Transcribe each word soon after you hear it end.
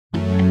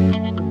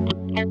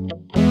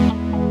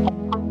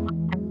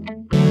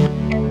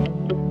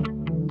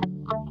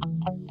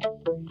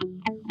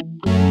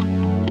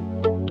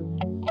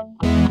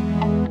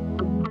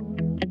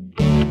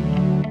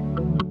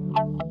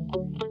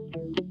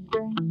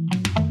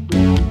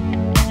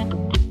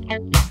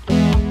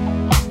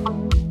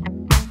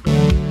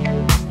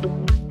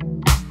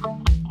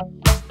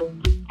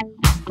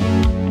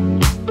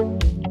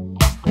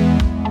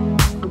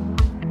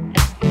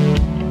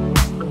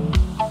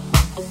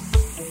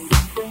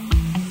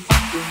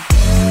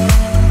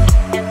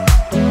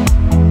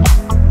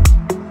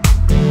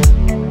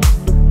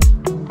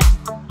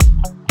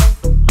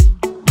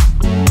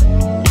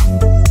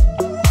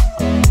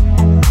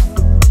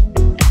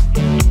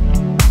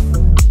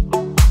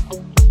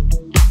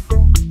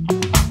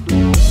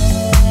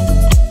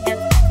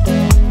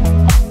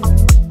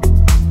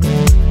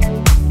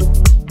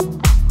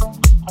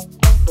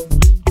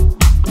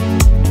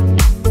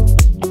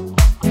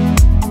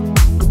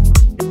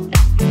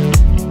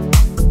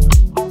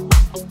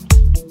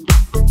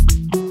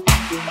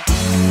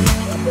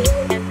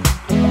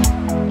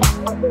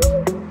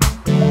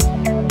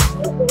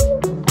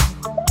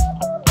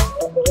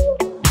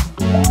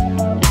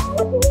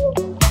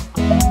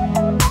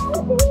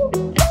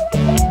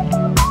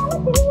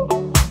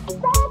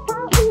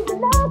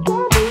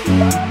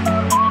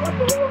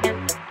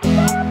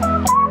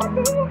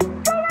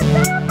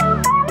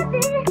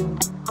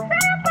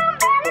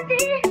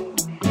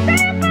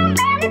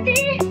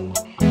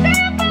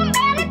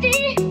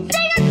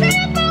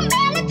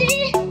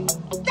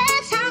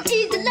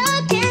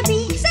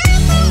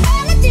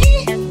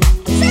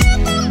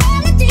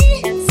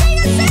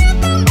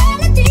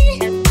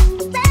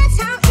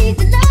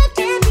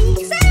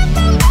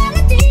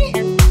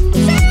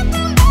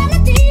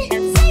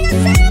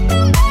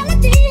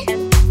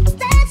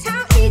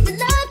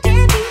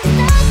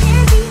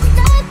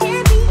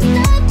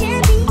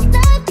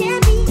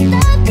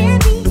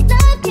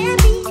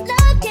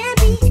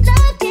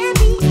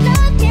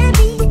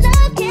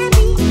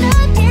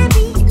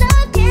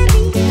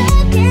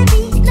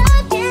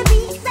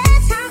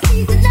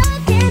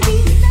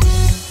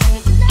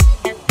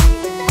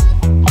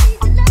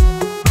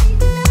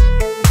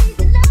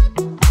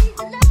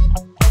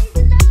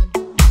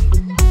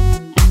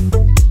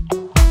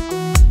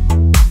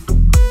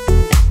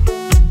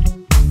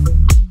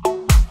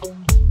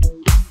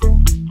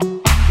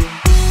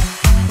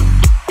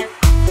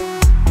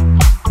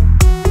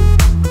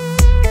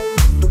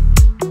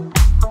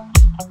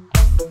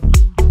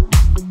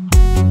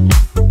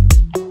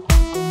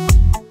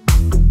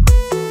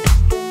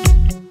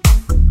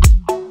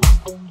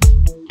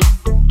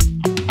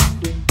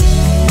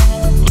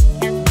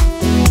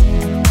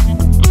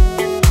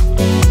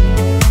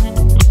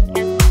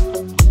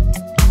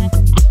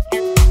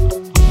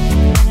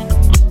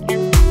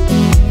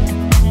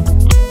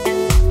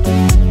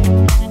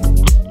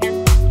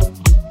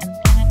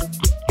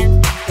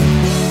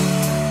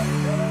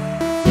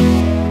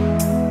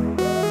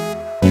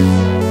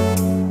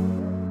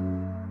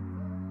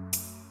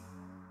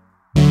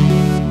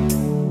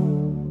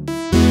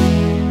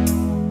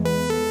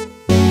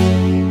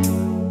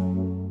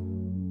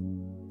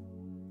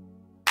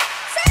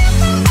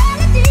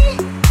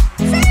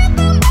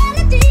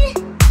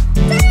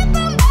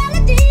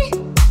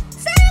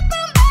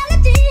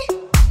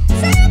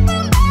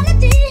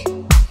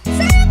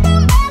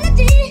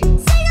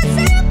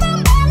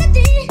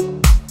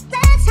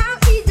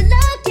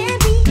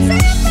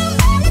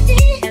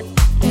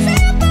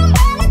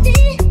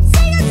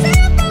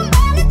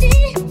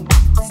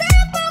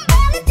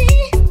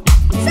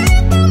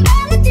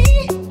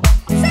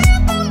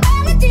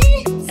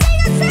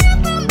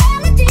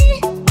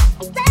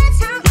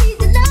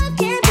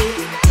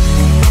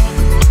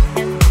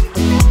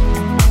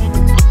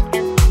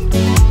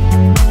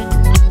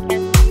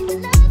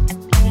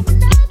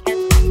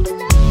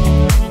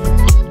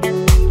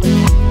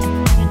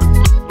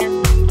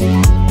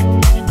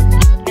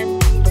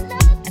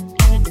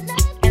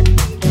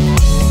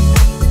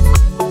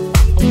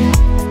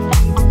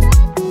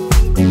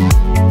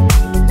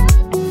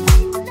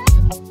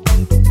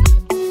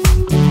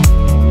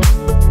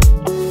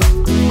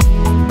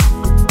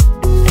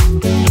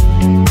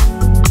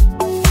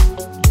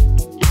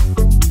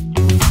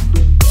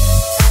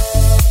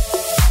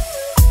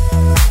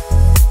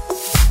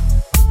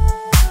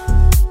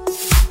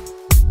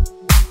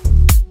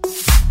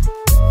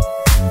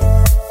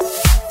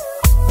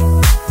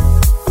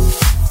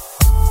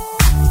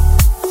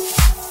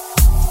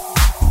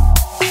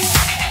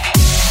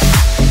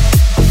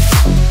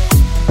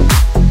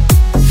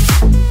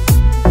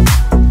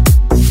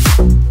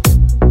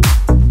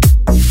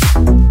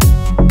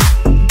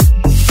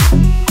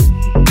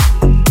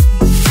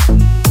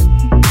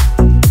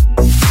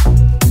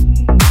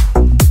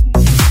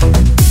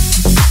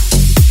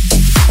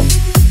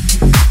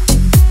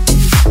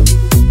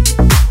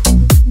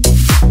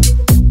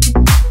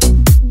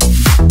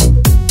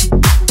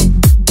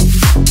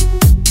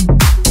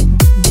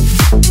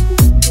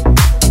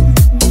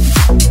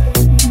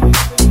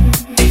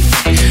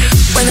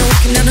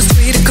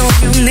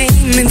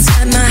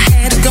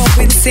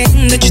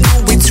sing that you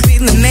know it's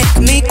really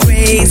making me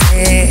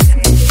crazy.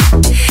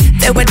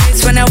 There were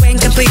days when I went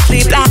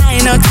completely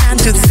blind, no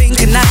time to think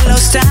and I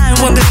lost time.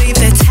 Won't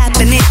believe that's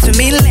happening to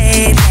me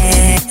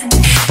lately.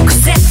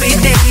 Cause every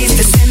day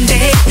is the same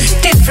day,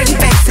 different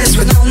faces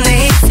with no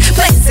names,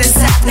 places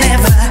I've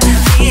never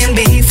been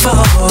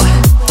before.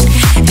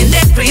 And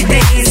every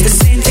day is the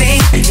same thing,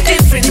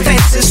 different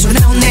faces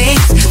with no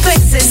names,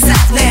 places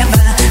I've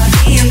never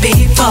been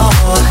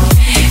before.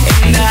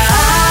 And I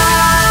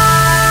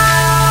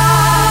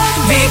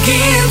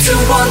begin to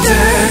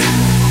wonder,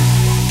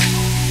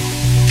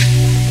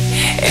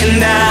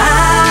 and I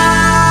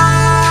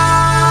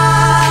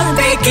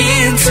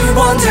begin to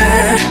wonder,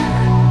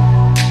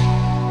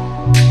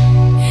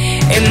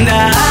 and I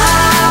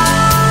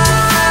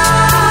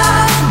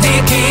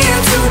begin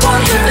to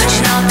wonder. But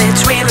you know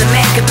that's really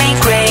making me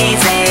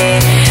crazy.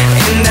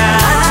 And I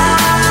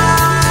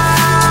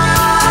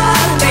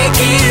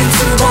begin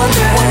to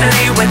wonder,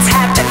 wondering what's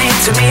happening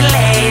to me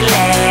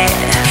lately.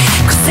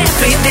 Cause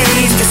every day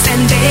is the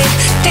same day,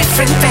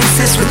 different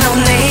faces with no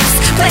names,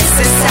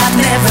 places I've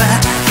never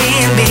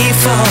been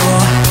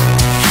before.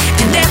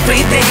 And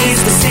every day is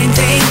the same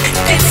thing,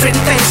 different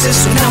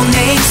faces with no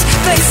names,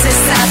 places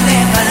I've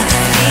never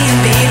been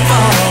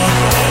before.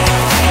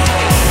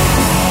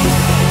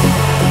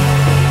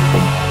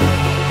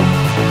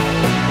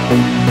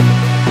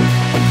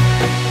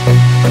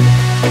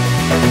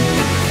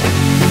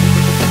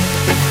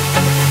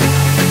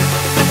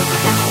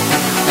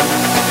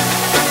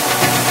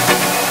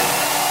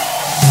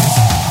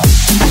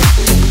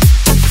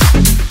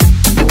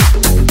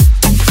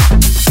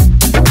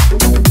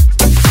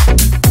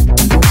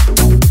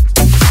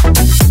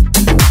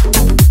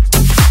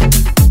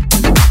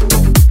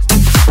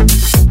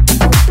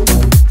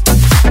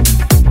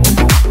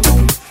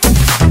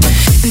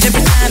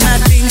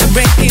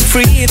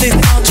 Free, the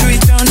thought to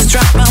return to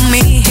drop on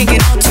me. Hanging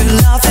on to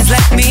love has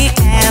left me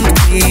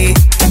empty.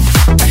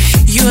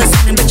 You are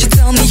sinning, but you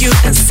tell me you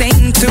can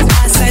sing. To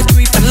pass I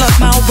creep and love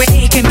my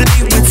way. Can't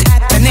believe what's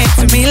happening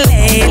to me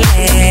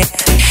lately.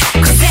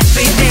 Cause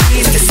every day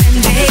is the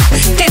same day,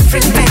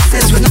 different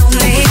faces with no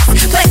names,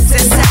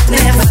 places I've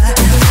never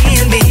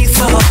been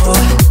before.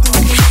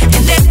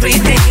 And every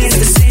day is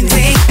the same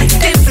thing,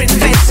 different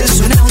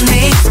faces with no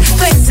names,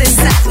 places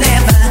I've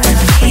never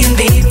been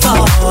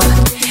before.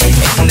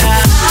 And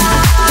I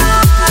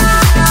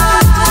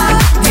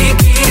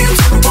begin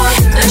to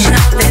wonder, but you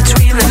know that's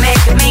really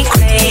making me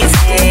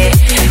crazy.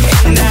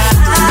 And I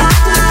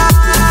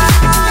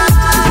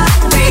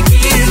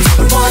begin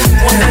to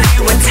wonder,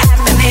 wondering what's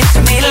happening to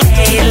me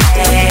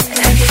lately.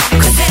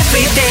 Cause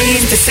every day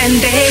is the same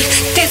day,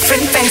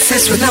 different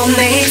faces with no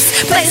names,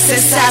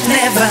 places I've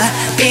never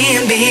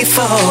been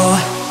before.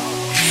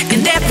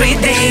 And every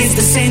day is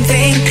the same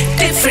thing,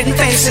 different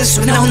faces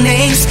with no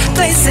names,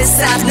 places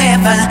I've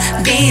never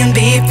been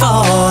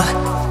before.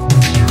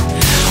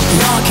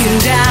 Walking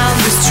down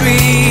the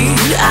street,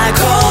 I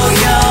call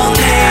your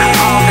name.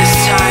 All this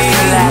time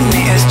you let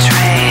me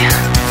astray.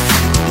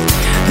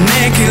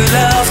 Making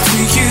love to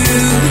you,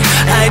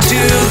 I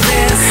do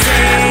this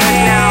same. But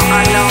now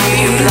I know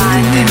you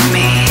blinded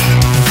me.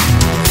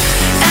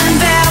 And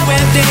there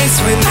were days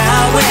when I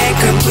went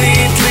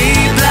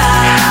completely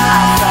blind.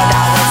 I thought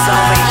I was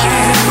over you,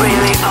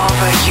 really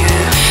over you.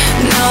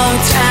 No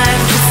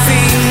time to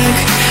think,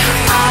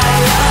 I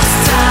lost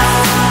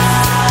time.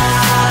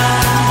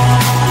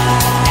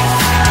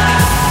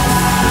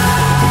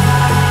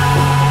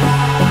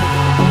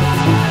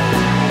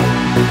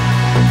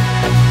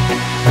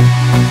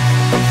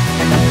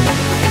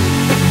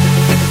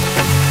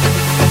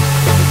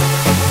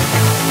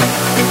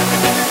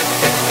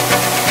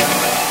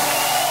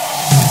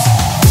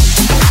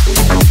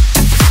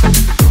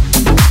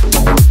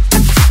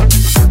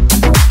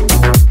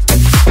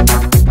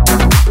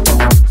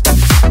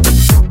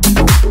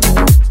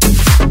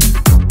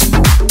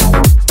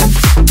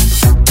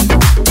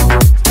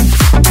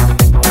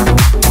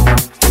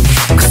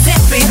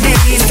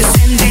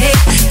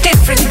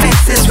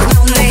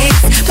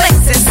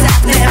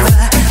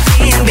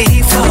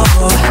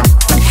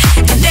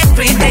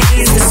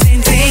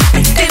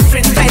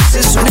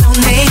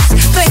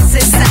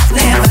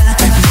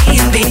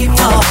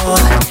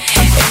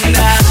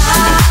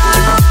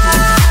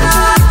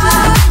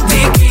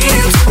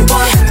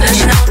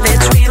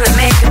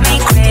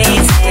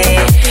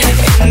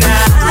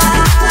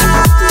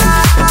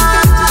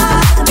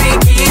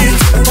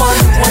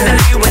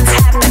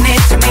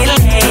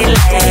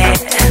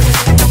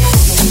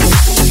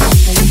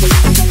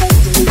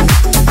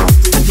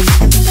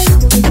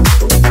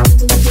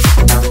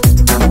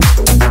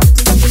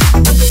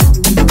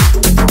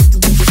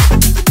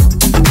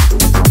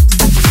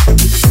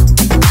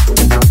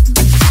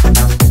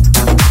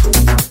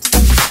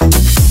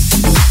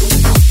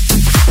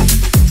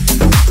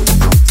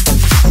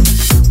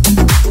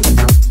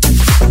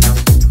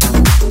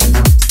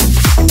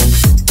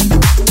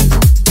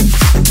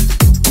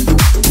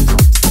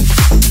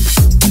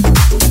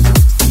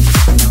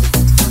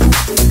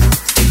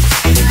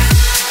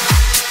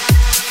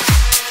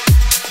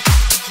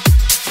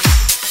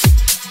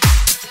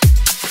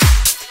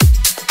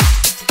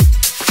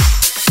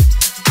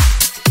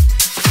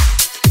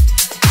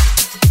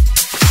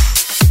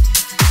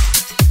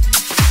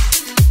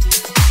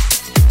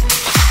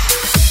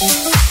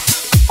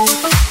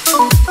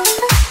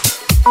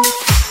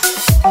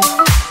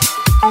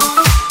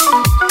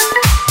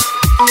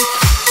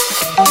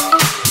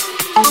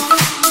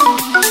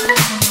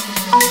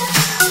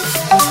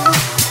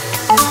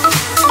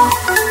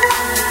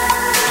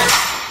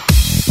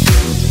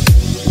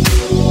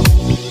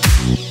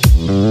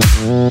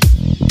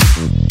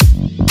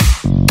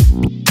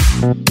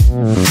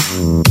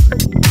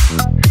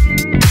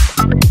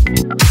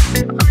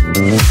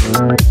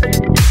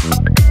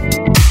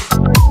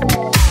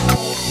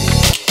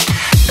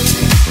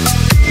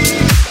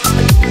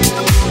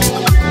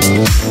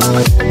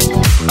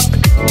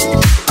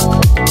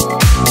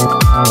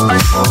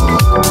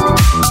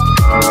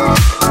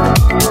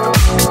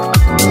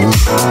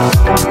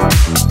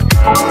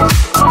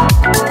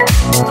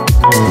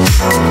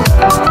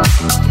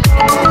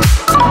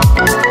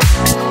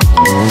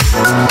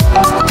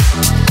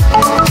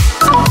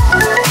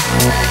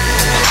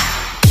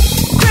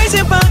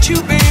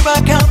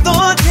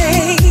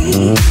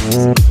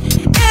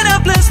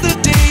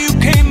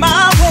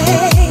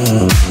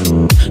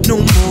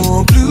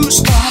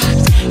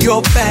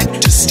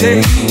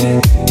 stay.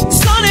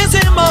 Sun is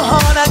in my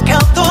heart, I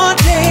count the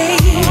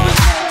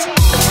days.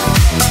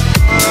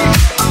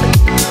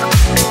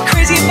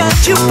 Crazy about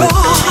you,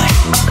 boy.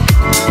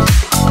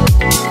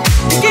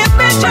 You give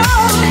me joy.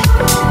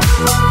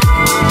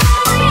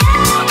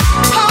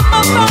 How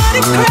my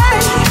body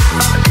craves.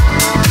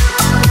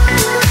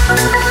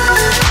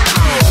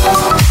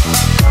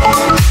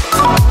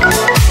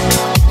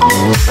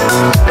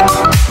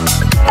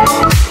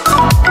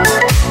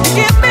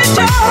 Give me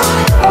joy.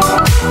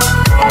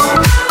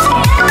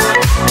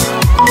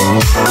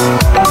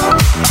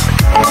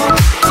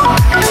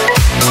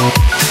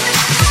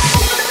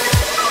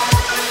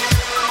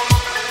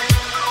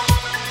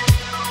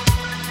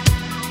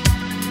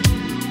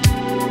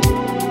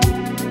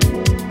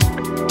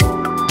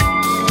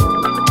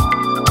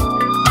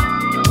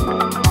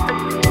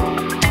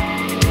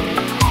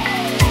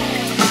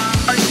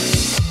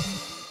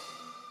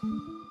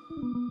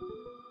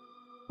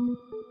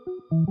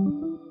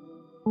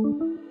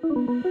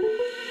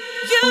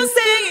 You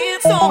say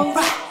it's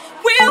alright,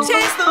 we'll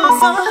chase the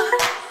sun,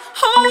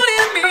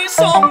 holding me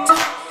so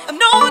tight, I've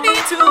no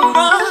need to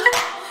run.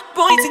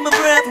 Boy, take my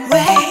breath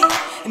away,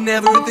 and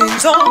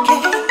everything's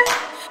okay.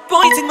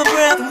 Boy, take my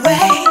breath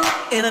away,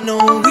 and I know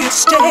we'll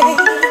stay.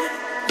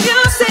 You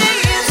say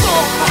it's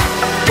alright,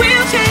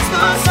 we'll chase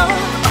the sun,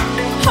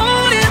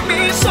 holding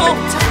me so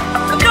tight,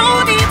 I've no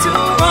need to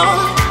run.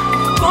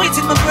 Boy,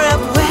 take my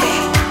breath away,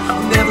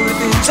 and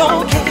everything's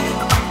okay.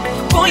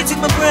 Boy,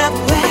 take my breath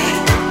away,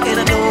 and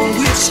I know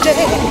we'll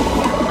stay.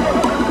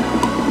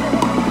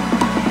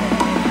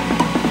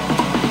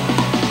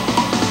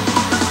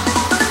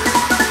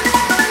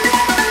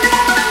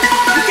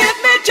 You give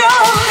me joy.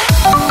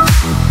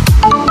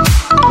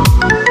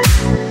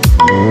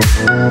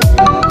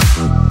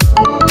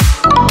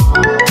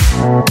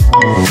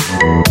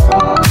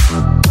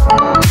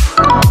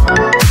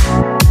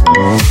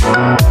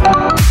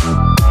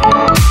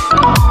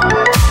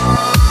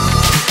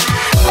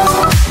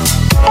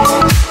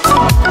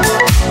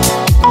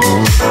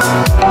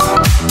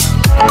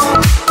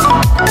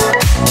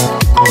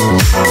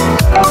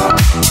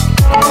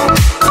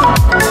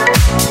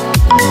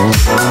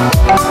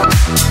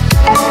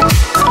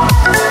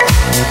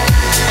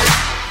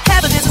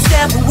 Heaven is a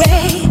step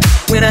away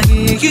when I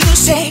hear you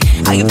say,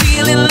 are you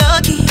feeling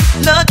lucky,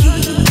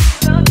 lucky?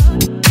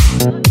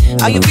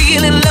 Are you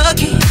feeling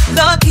lucky,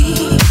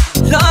 lucky,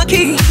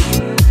 lucky?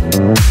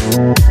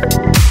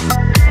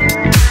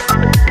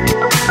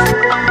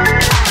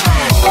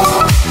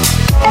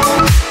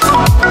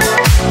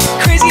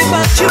 Crazy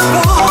about you,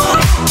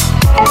 boy.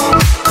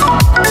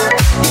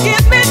 You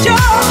give me joy.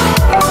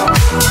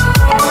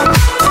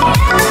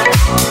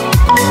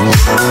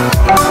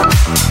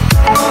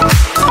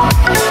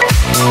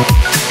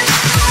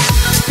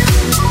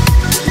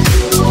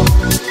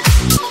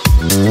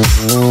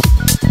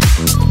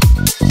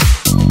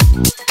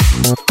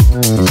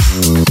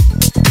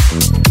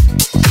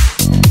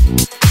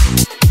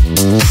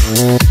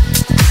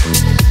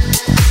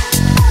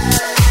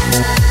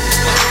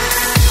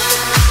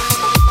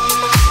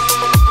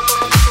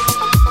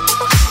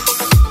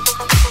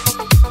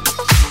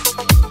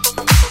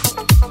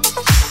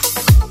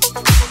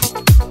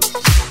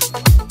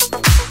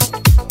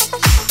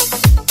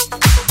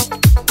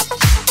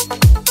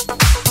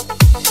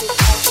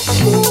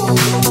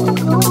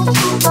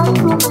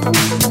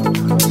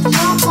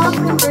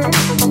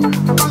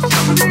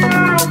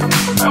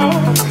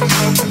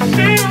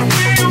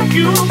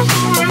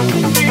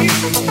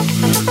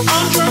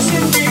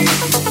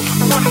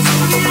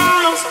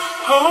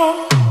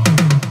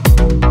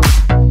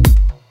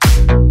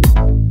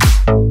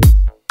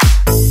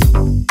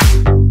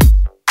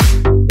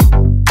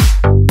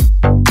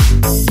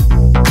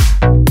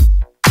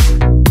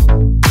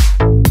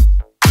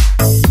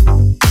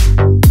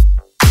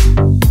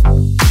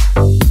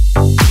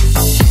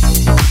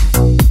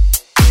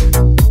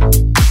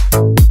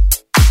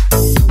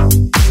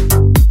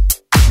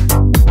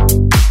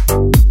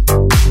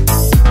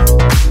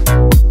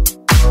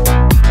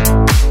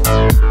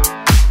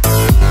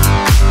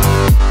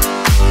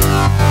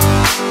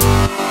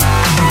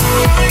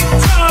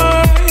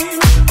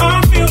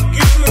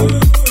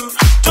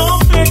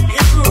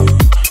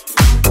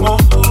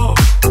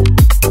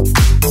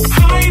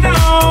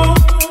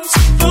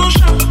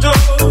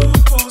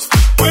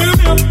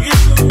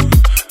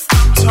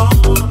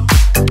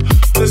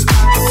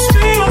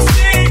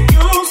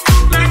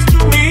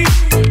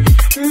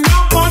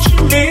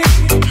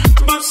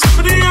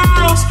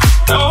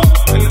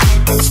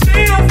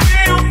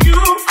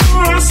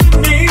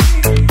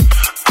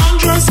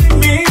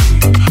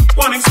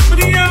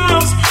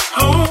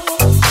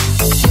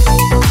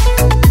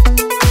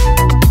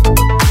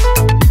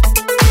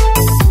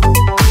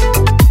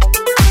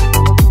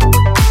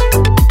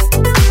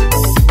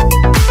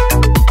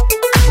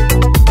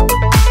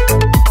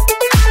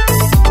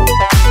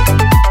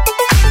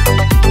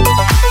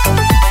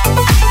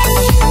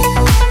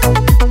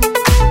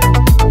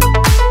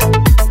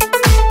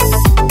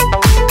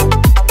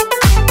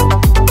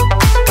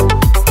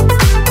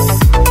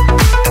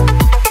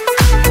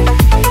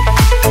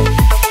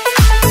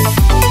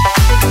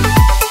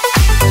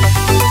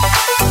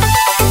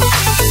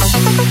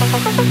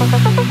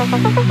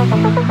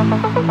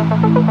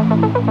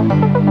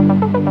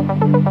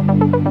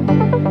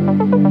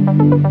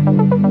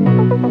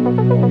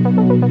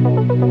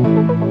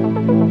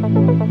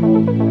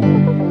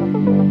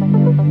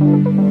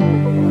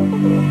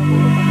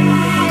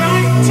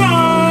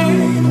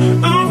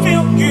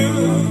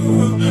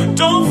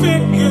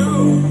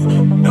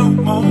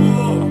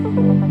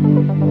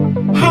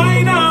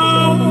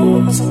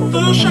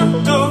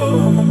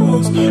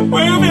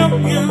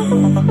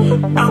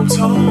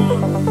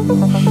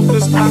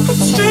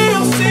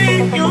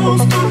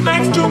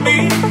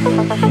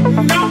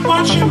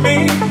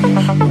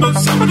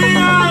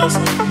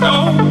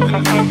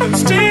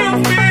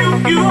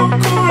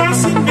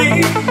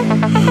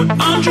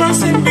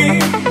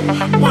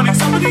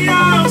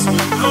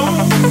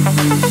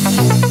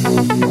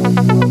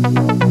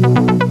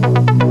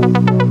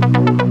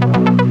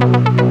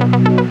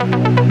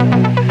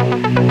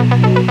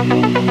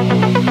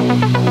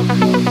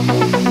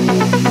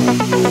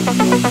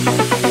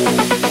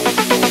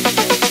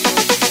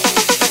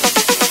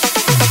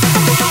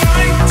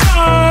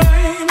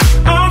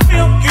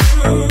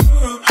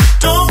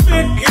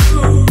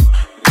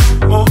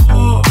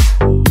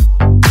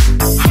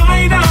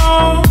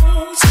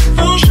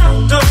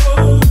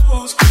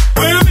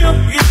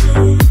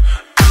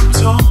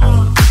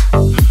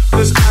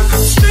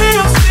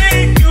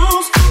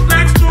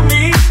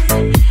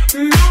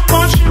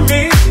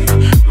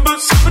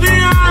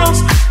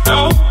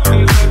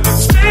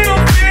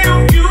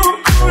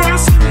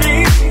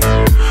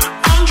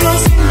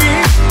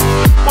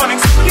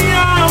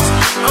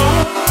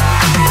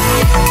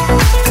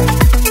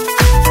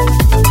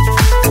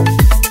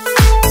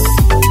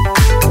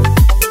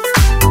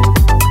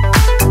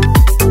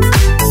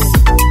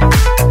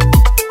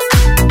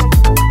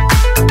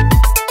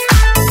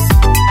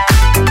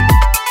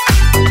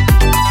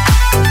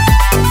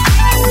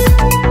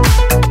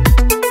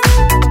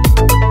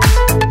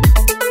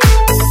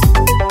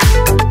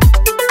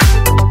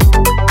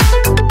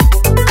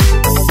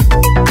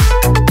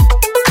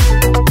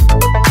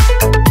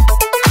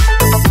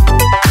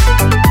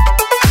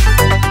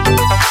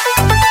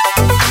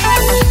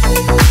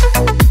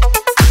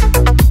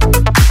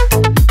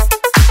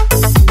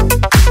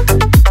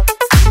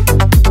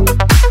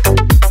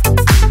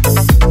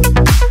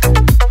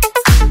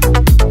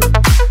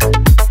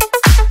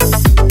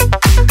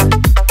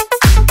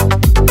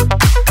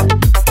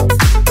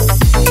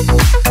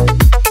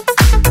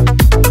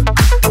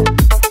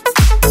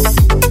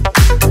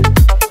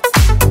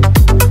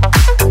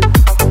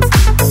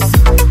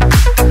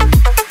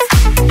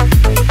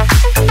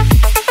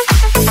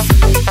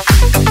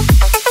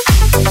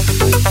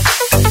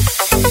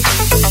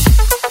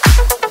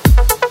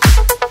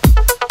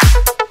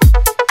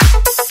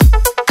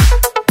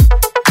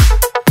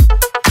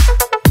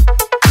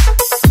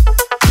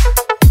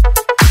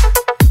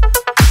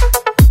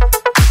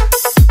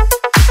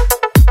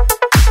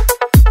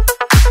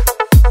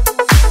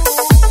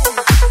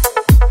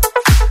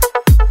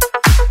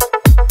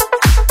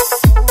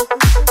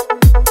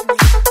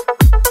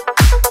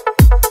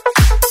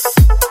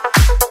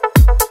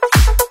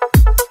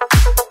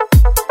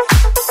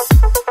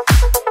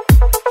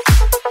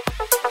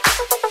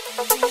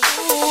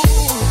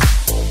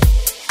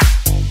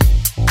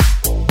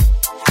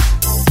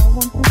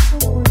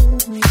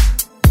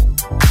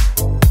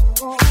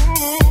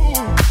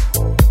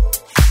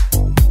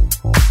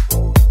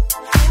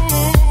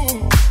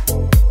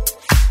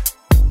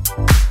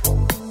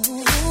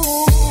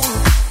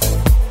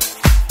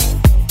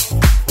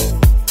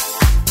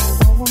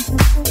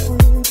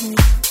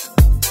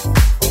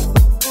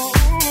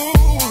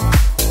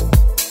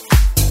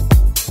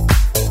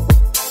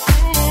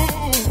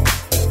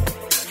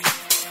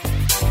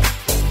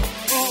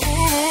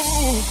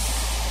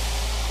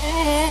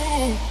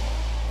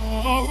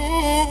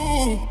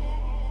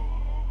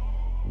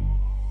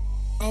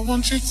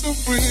 want you to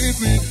breathe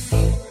me.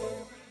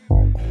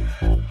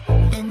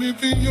 Let me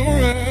be your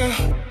air.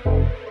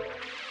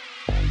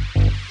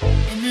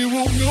 Let me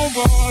roam your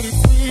body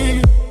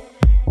freely.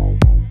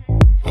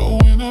 No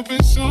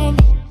inhibition,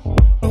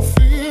 no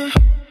fear.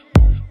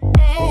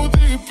 How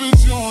deep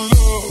is your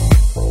love?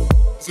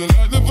 Is it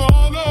like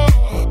Nirvana?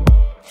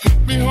 Hit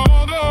me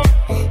harder.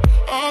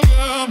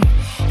 Again.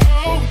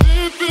 How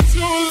deep is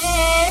your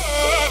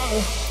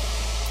love?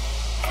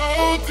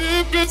 How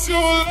deep is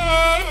your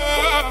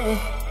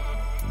love?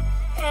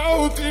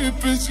 How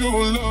deep is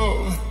your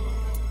love?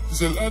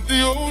 Is it like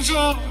the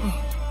ocean?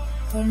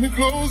 Hold me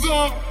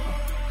closer.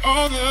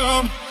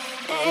 Again.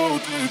 How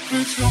deep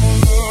is your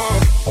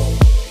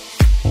love?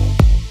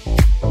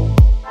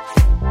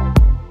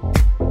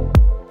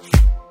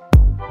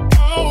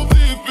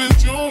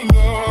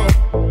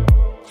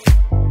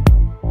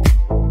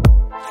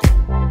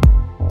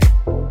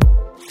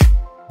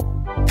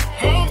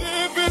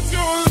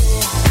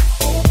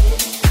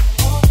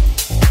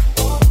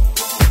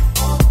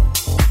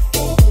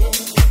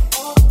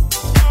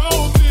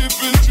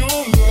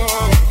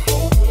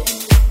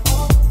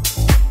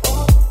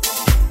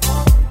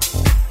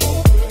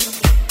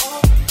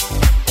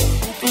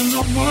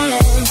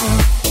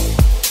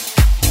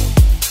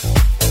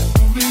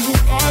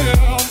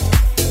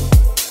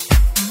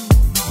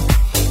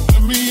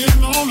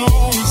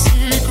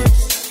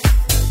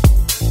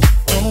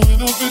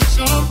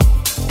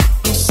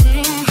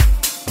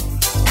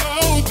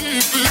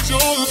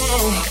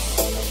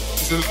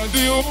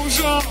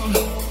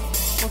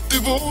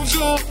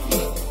 ocean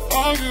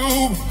are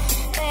you?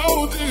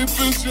 How deep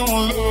is your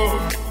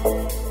love?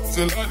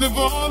 Till like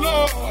Nirvana,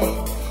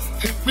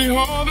 hit me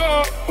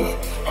harder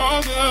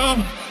again.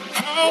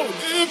 How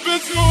deep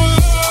is your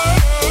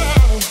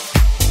love?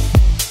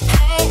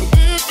 How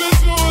deep is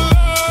your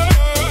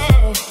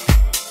love?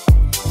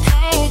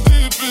 How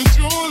deep is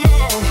your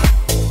love?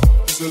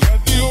 Till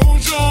like the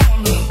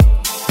ocean,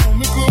 hold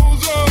me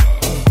closer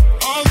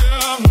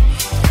again.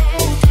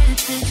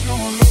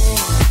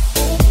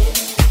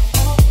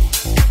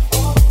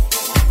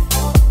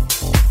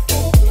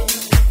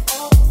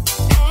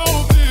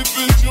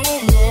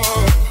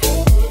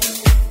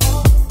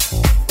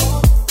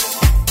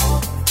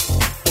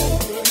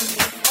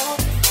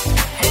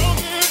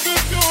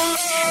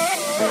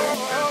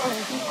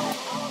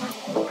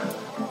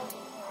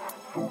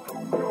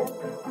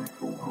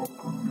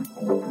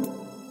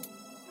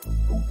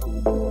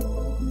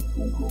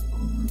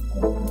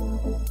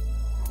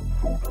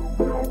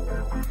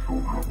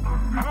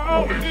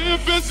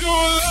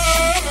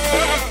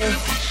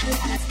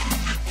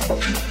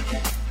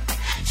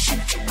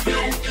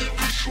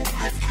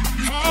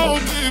 How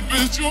deep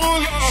is your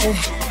love?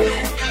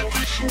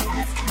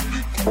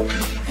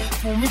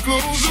 Hold me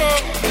closer,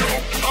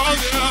 I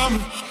am.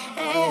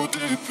 How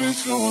deep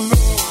is your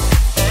love?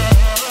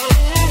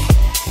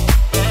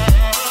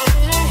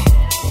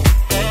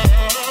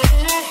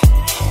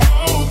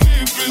 How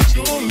deep is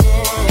your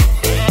love?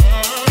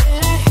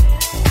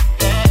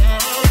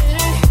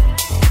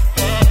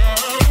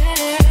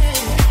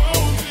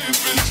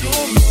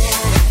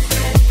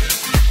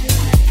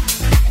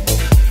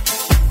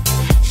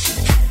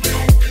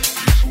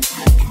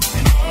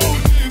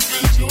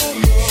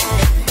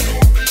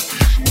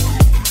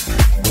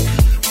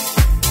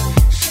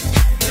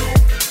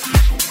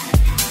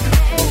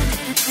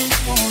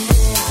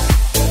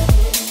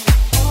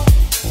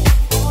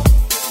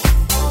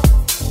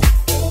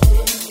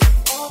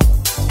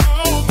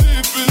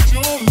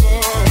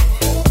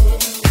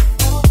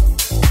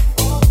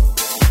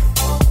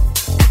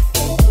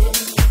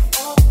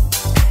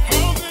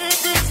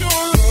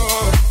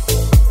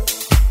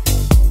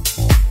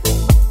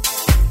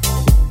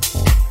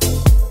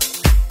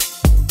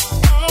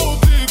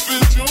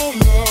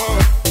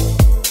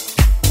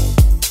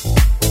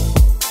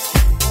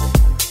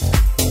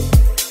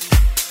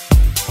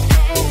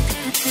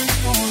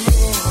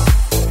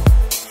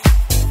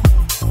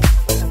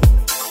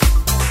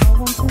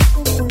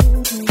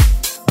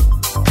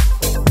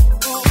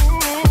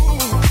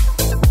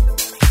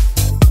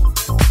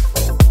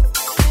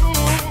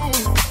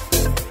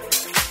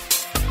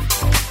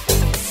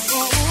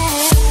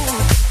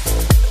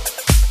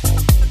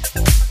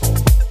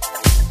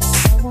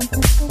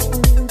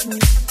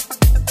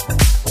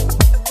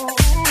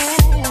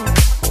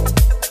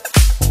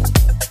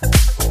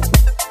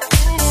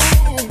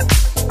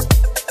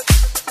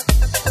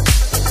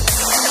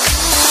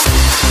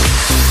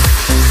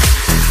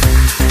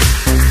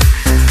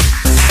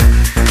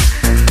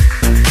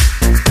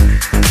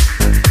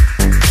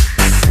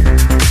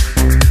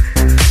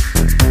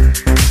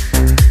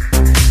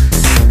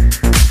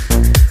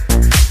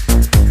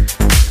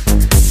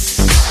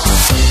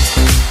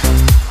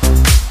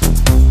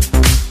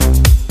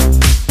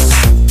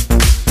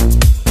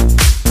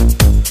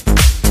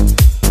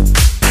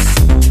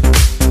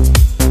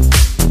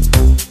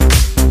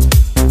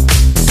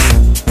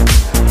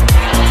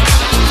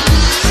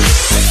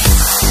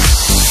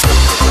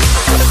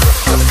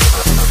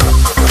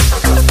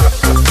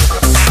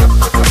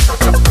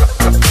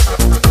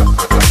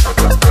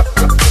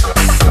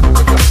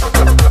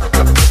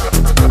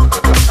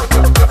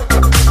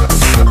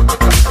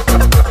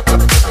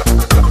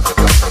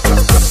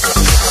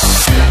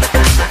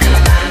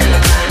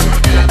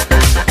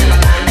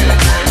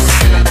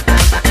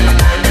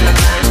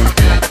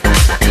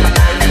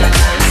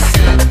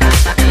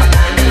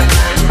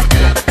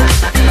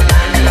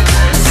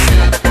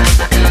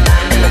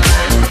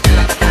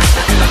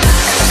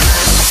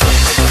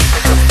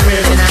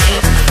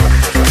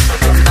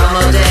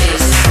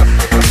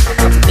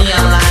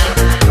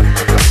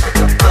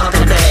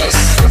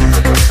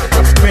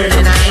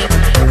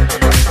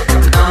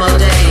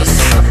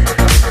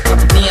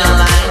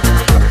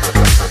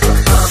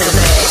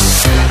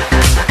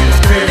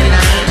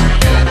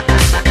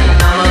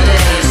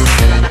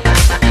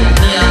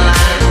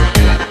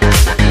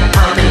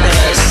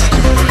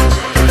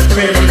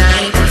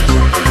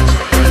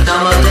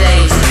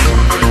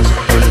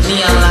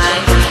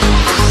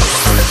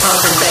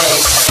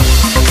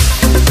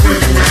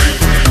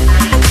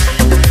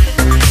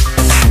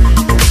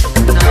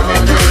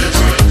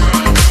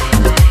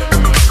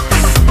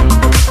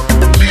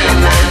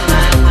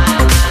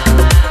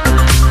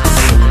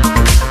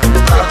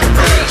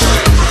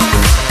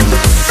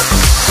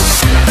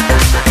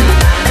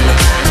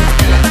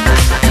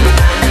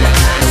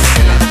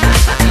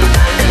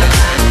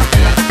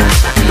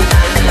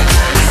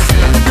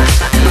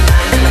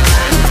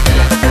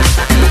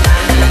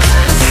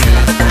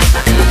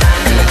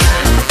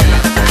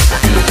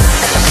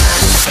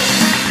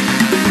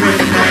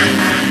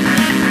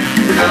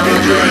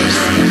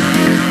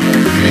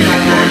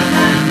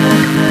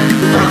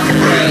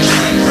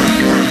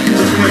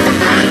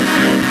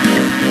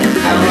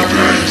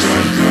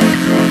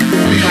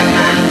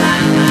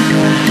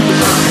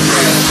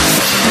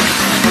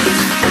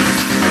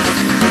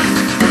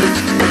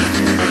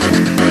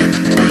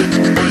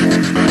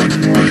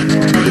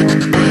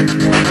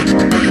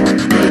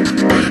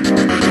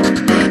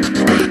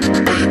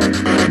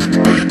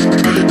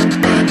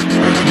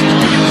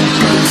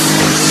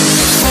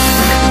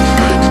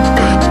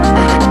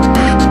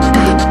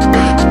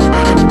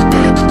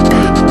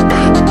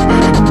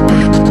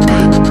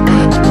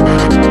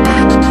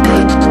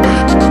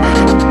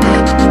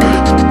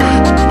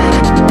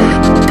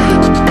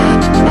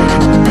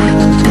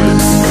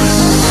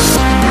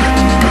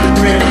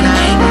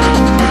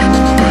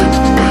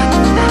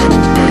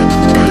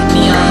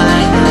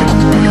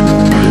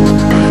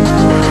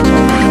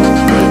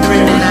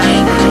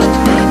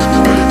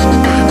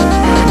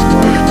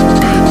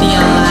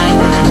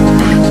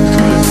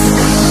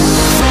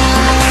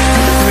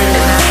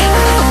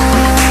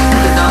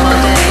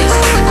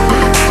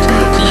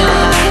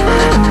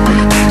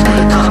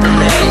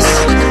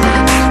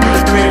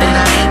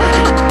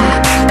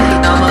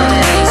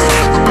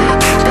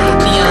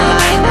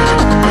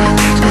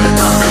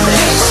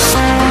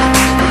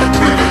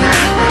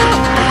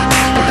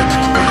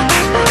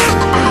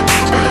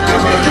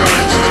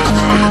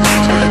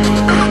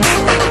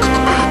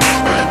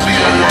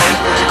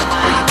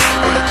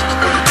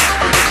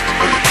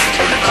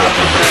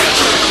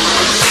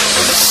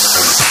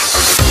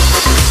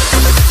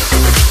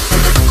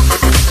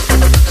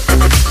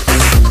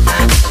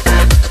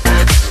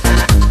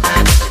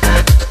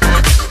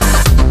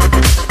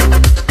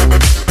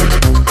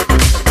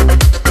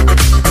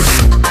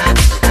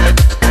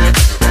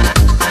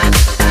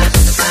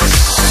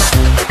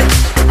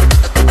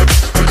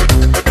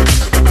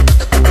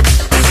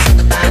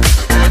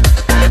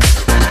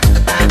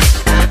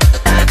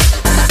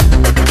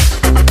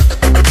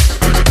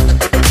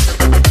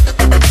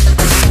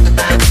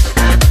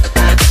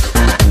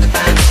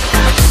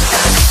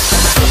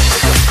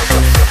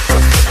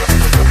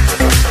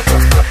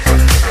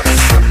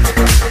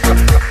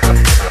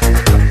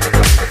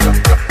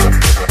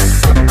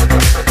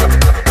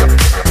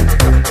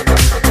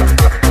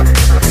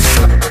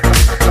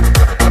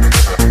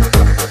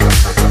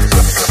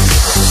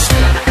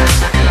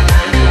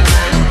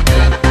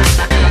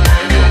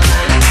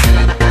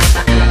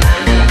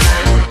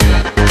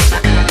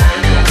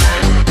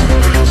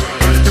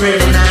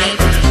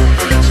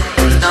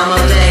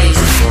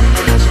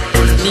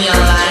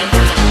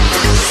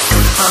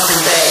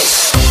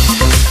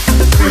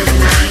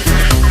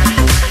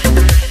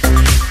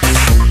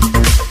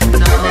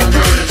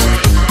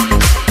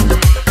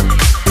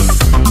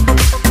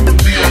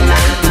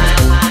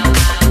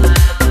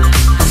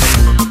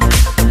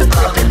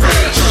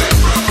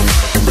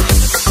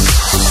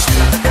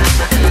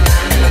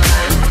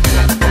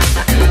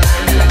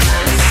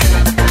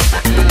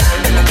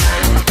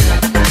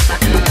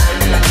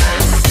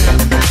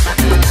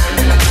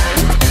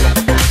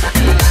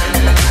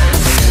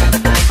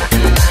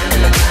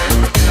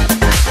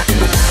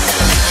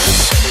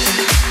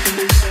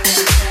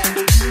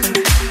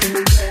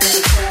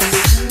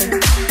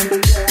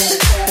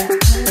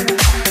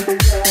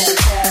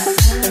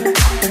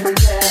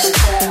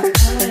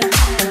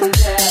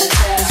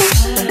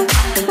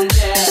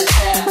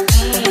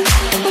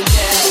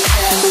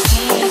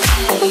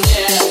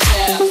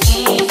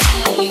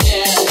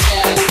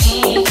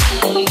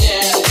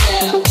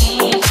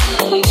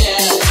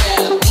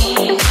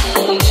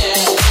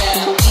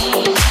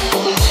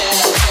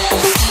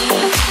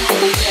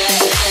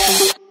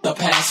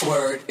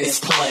 password is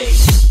played.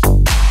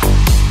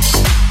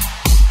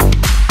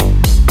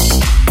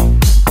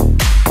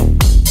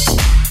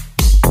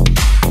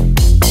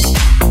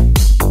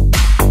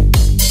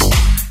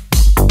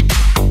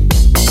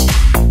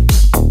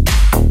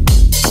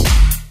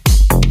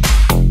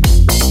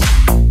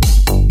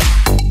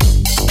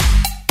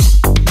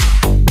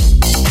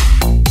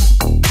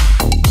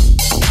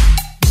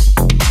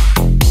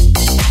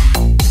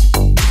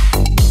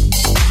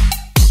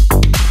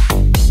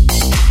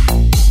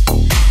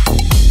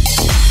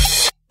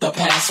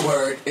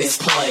 Is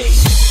played.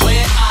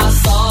 When I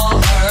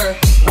saw her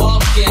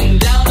walking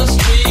down the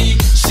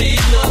street, she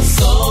looked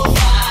so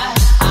fine,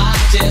 I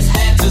just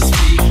had to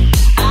speak.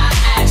 I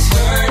asked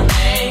her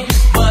name,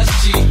 but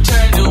she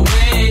turned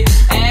away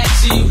and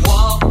she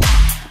walked.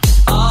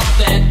 All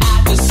that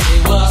I could say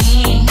was,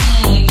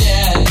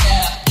 yeah,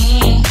 yeah,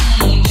 yeah,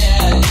 yeah,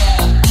 yeah,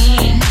 yeah,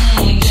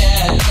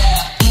 yeah,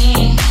 yeah.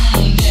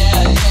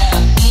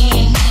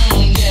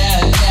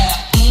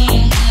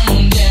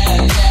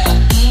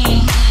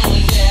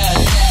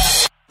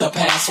 The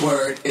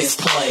password is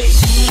played.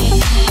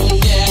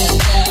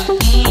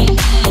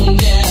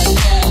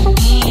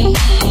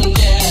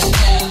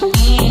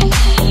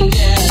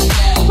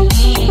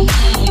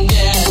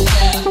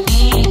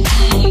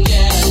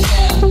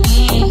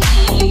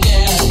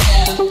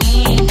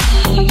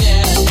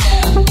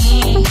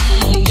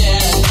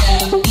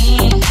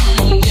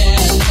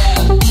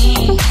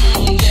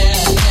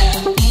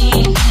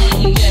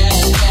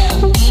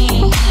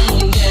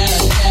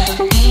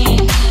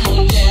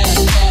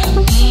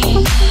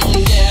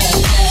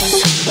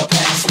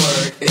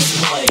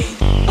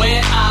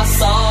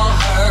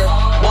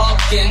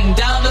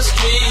 Down the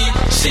street,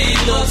 she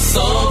looked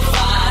so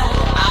fine,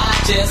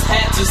 I just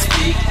had to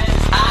speak.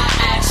 I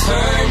asked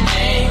her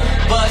name,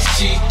 but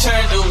she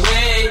turned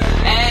away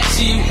and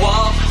she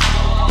walked.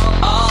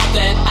 All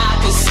that I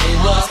could say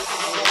was,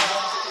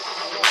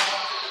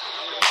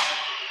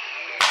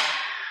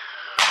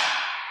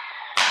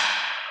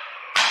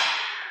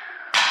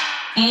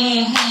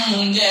 yeah,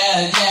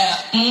 yeah,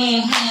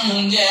 yeah,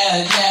 yeah,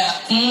 yeah,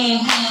 yeah,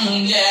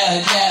 yeah,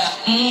 yeah.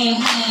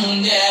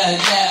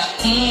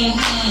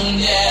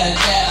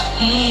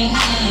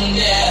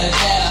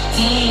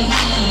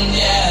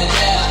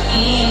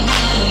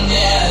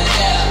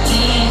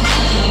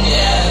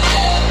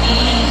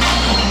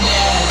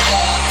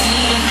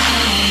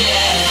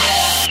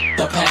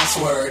 The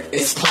password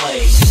is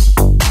played.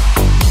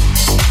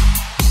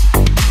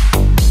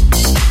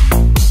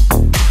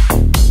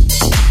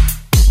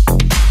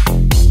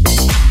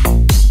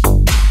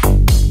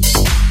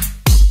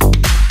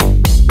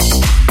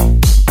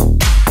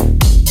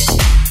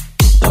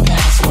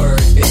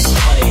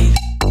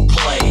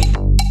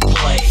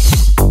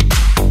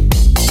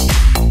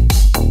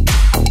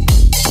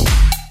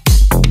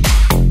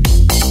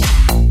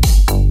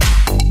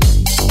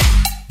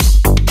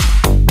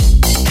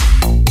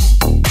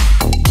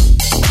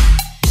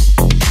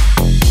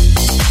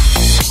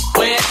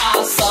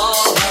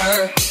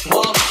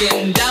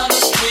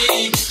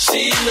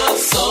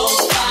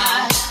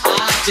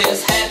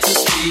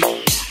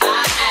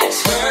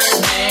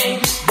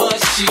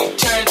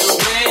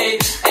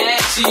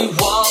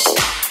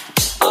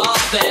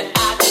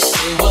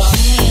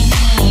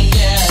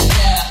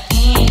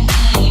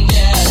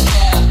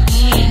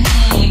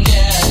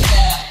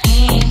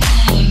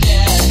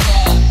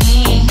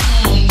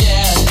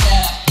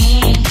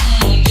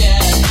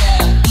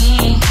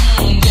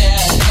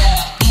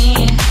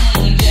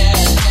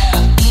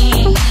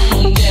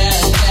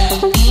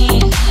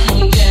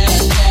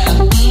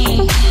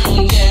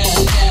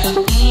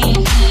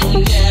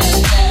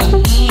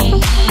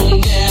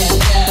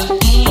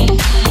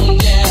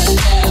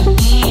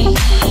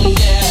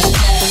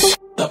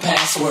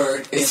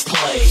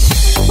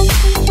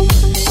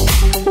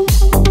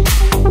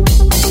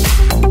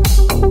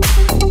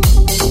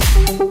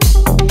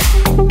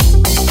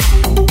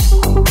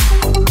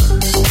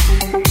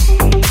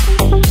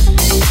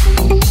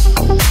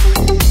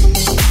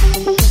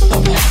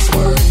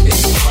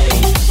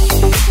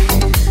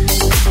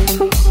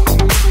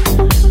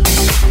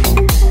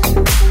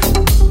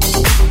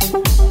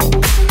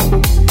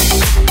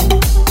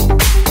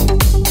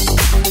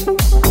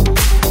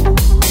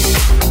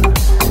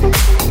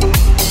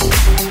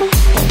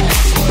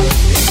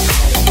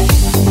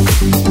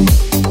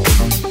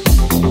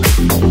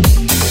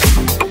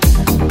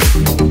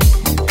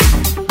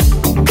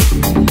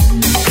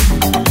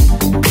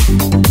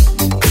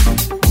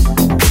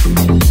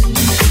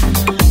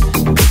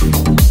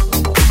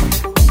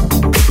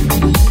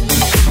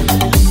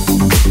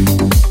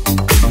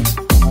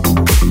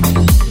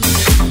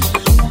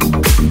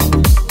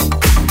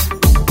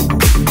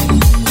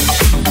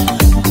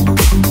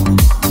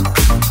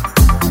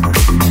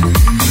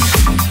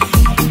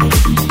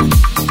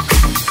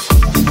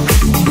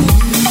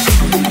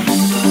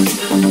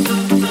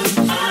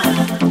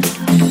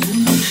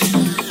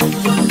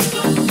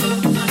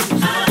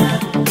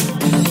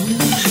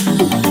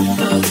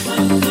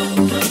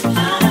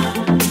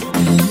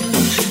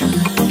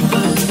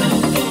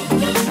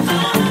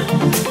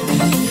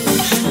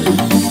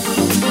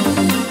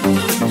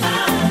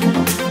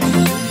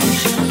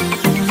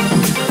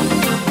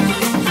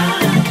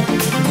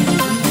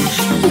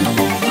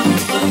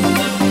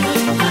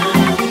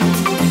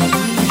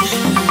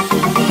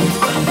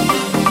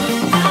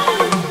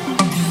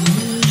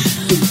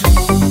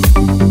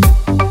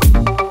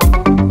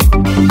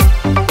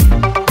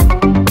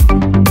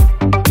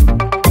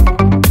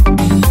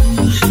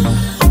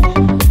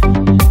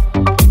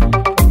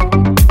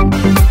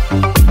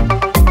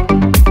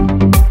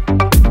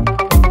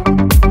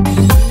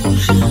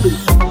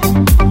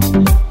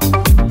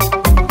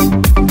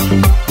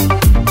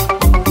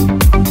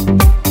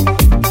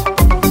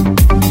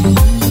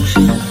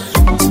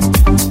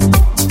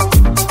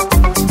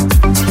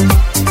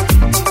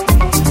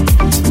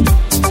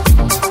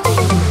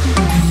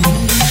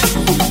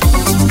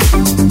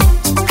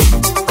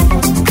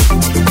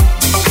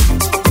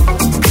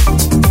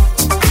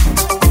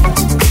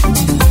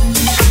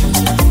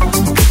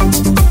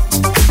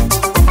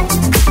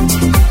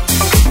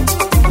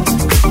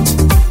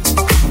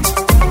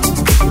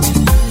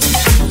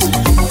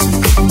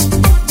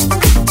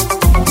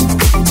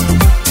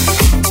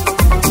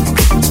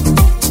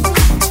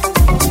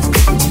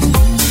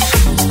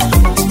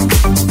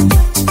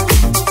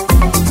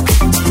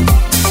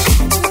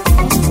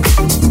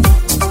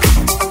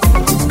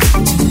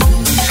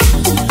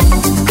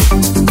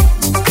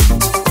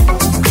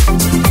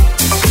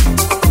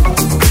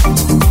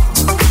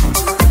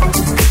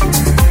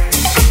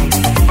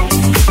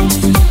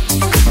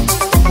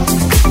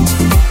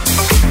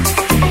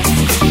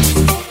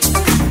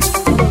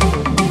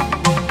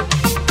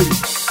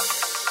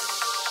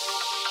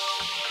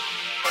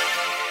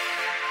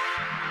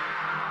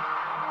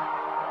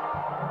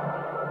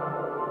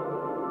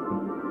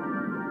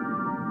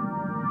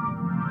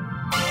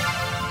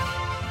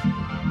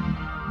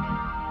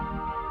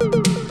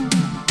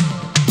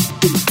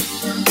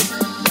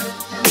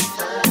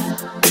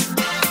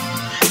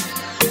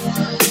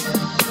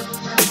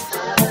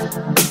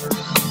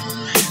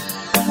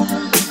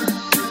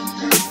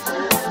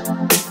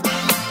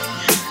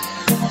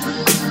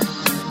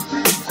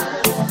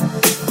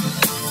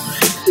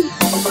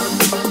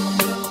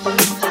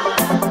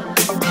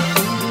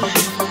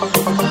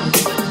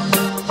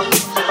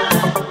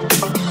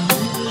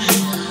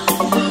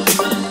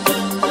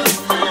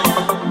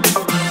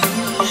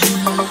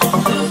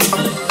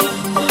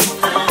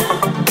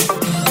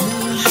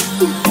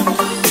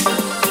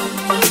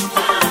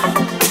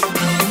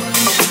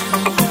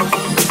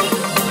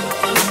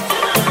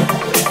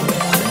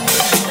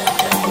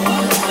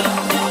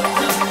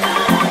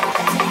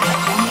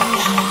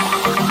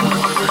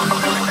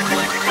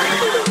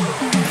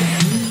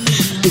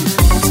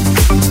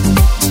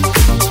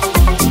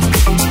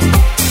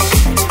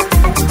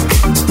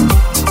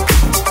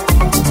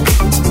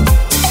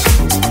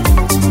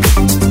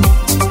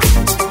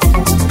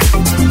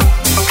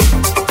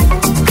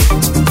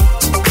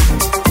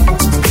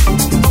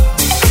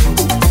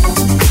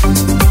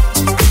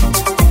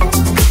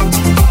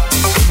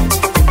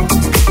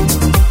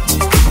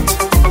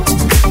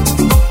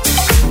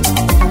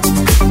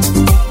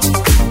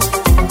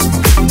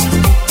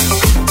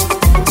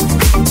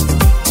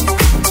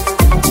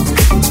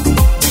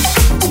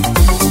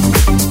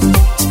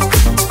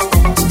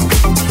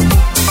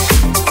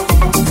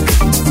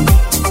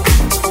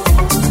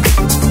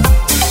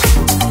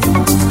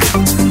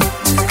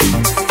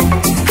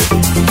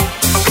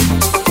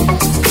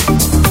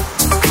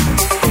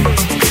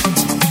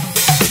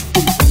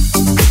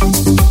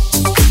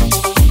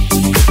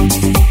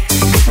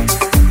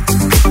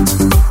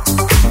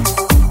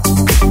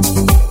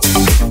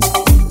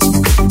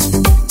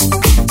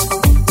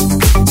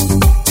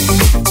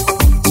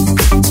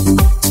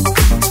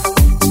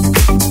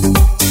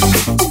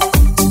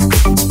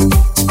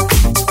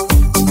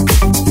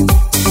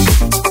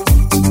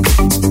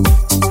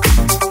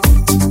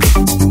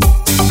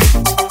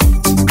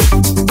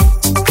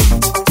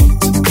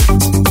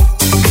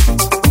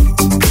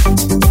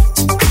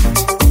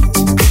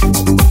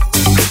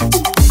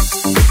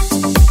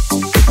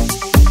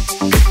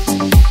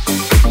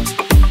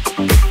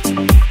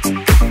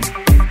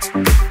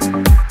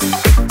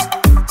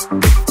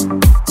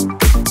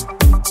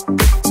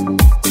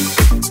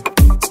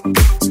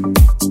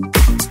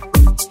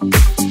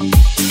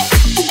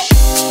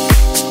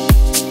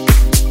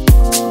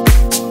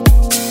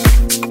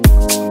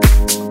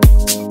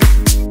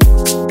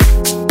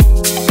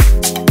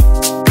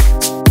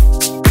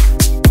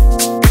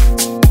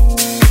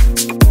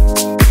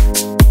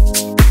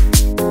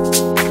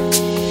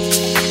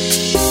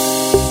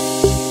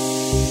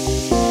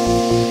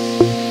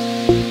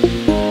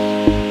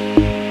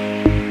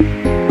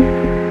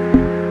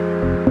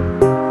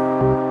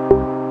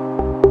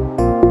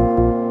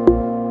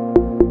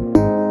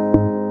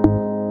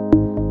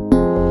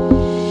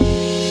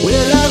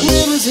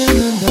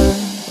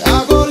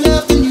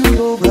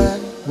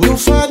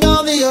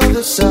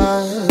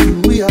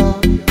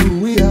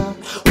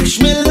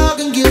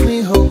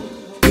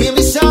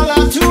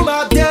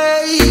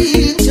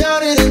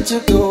 to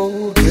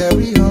go.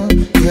 Carry on,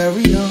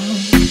 carry on.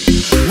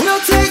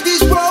 We'll take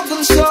these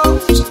broken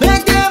souls,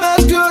 make them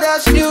as good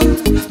as new.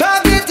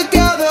 Bind it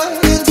together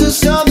into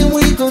something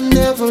we could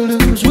never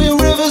lose. We're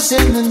rivers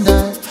in the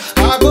night.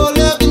 I go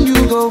left and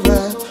you go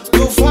right.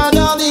 We'll find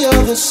on the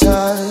other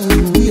side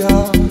who we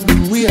are,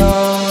 who we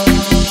are.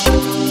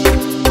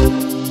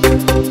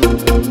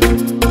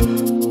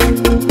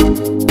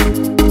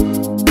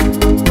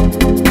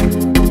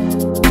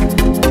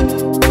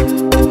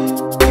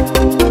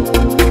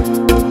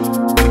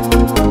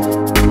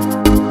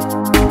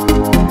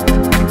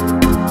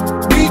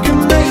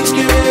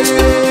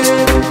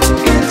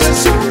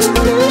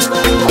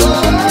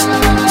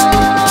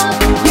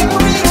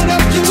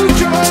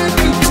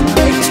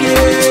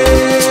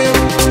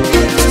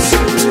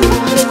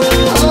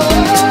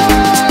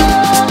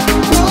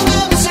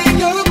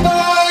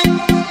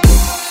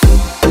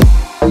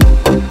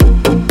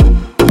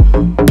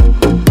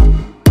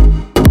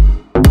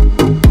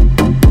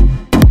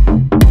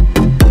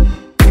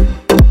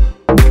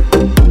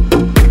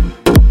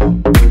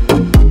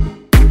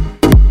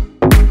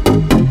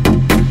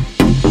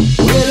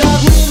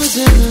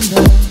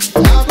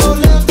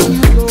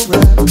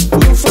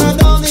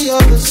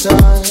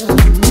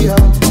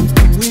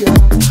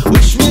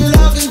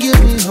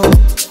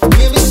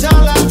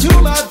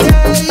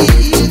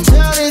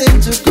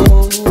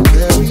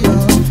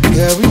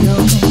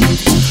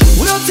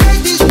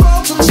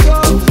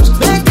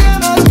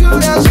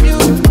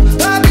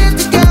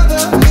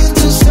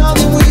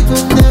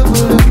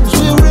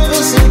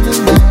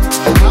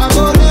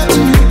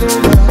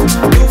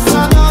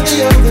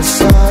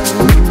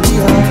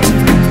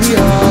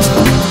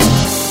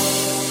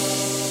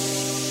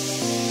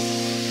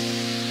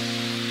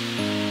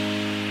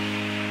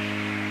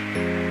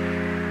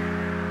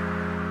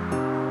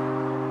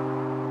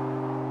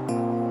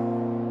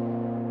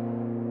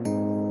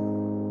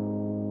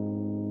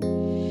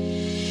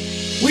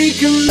 We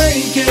can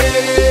make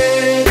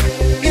it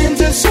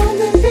into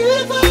something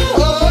beautiful.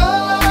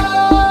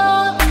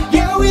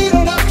 Yeah, we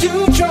don't have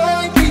to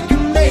try. We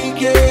can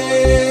make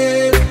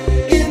it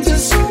into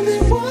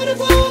something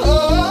wonderful.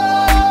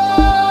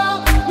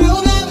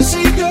 We'll never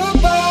say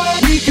goodbye.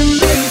 We can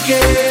make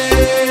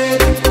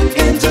it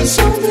into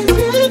something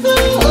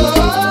beautiful.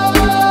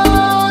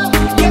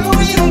 Yeah,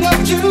 we don't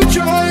have to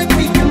try.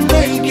 We can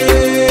make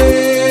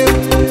it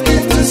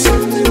into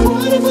something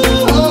wonderful.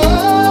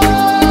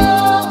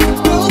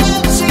 We'll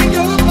never say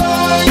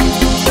goodbye.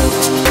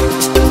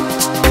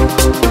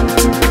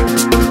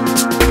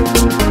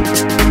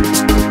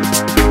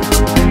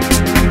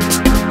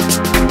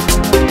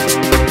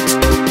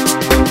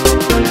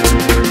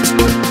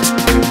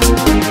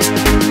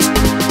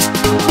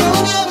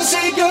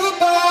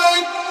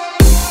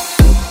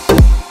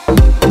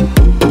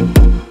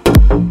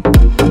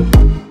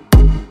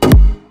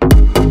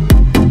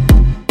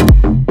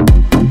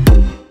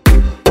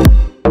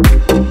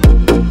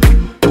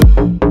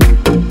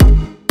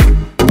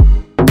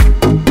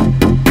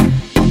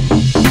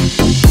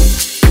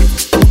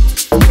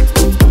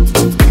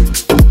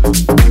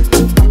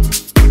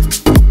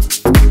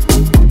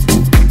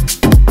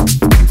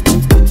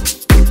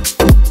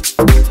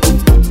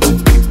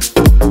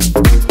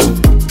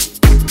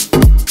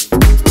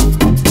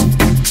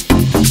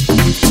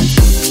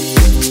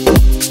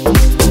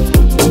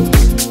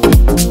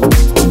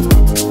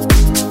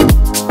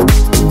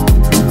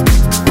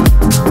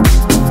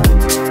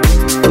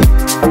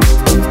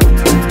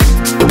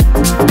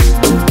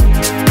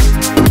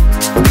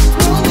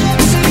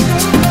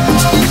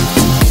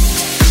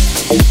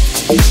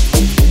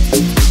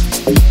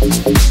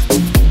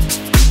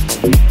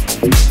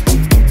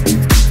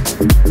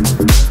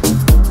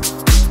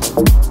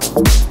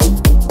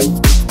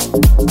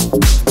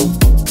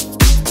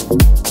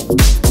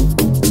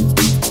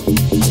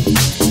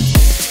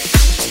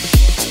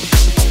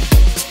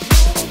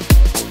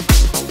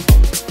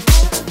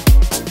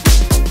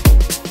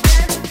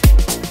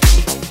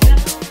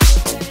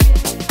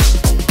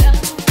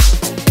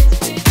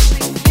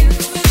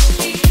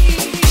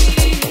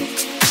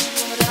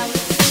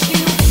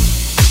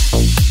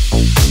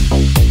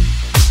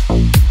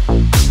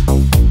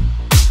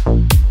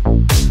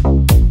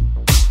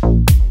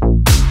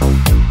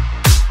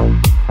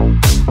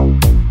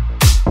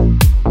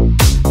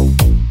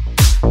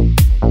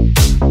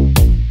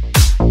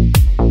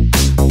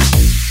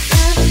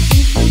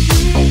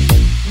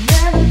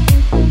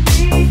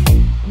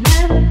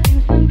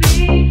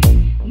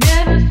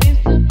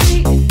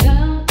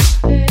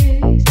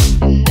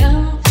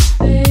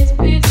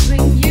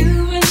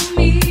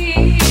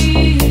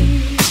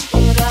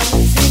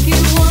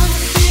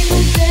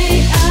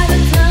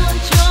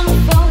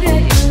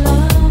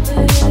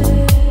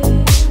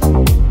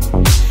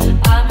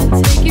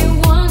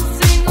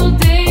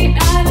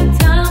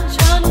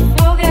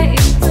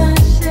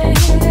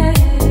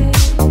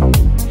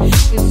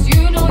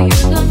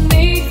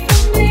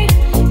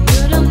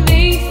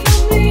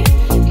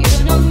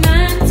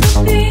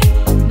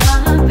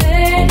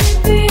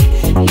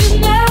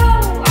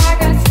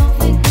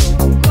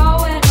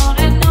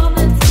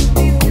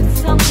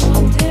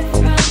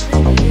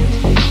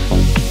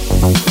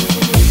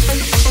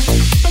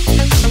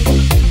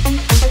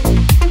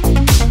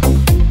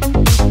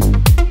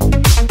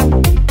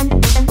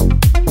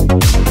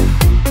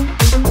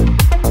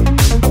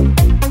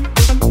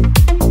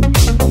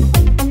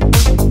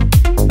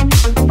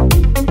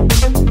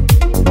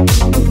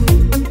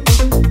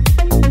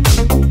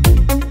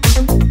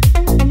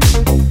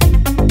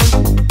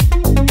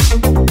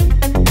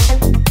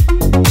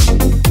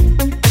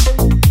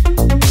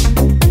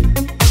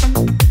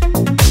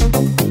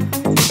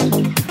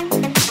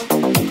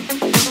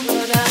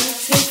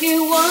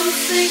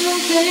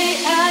 single day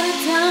at a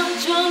time,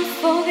 trying to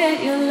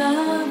forget your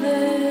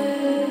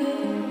loving.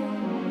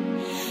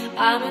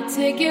 I'ma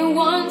take it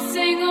one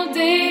single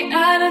day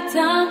at a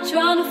time,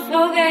 trying to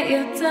forget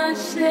your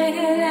touching.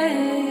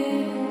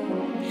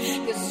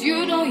 'Cause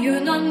you know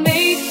you're not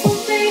made for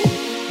me,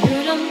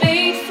 you're not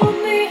made for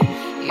me,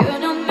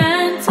 you're not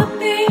meant to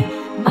be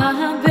my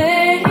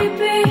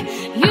baby.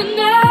 You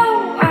know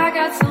I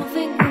got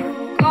something new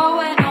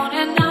going on,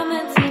 and I'm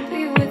meant to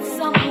be with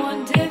someone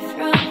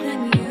different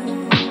than you.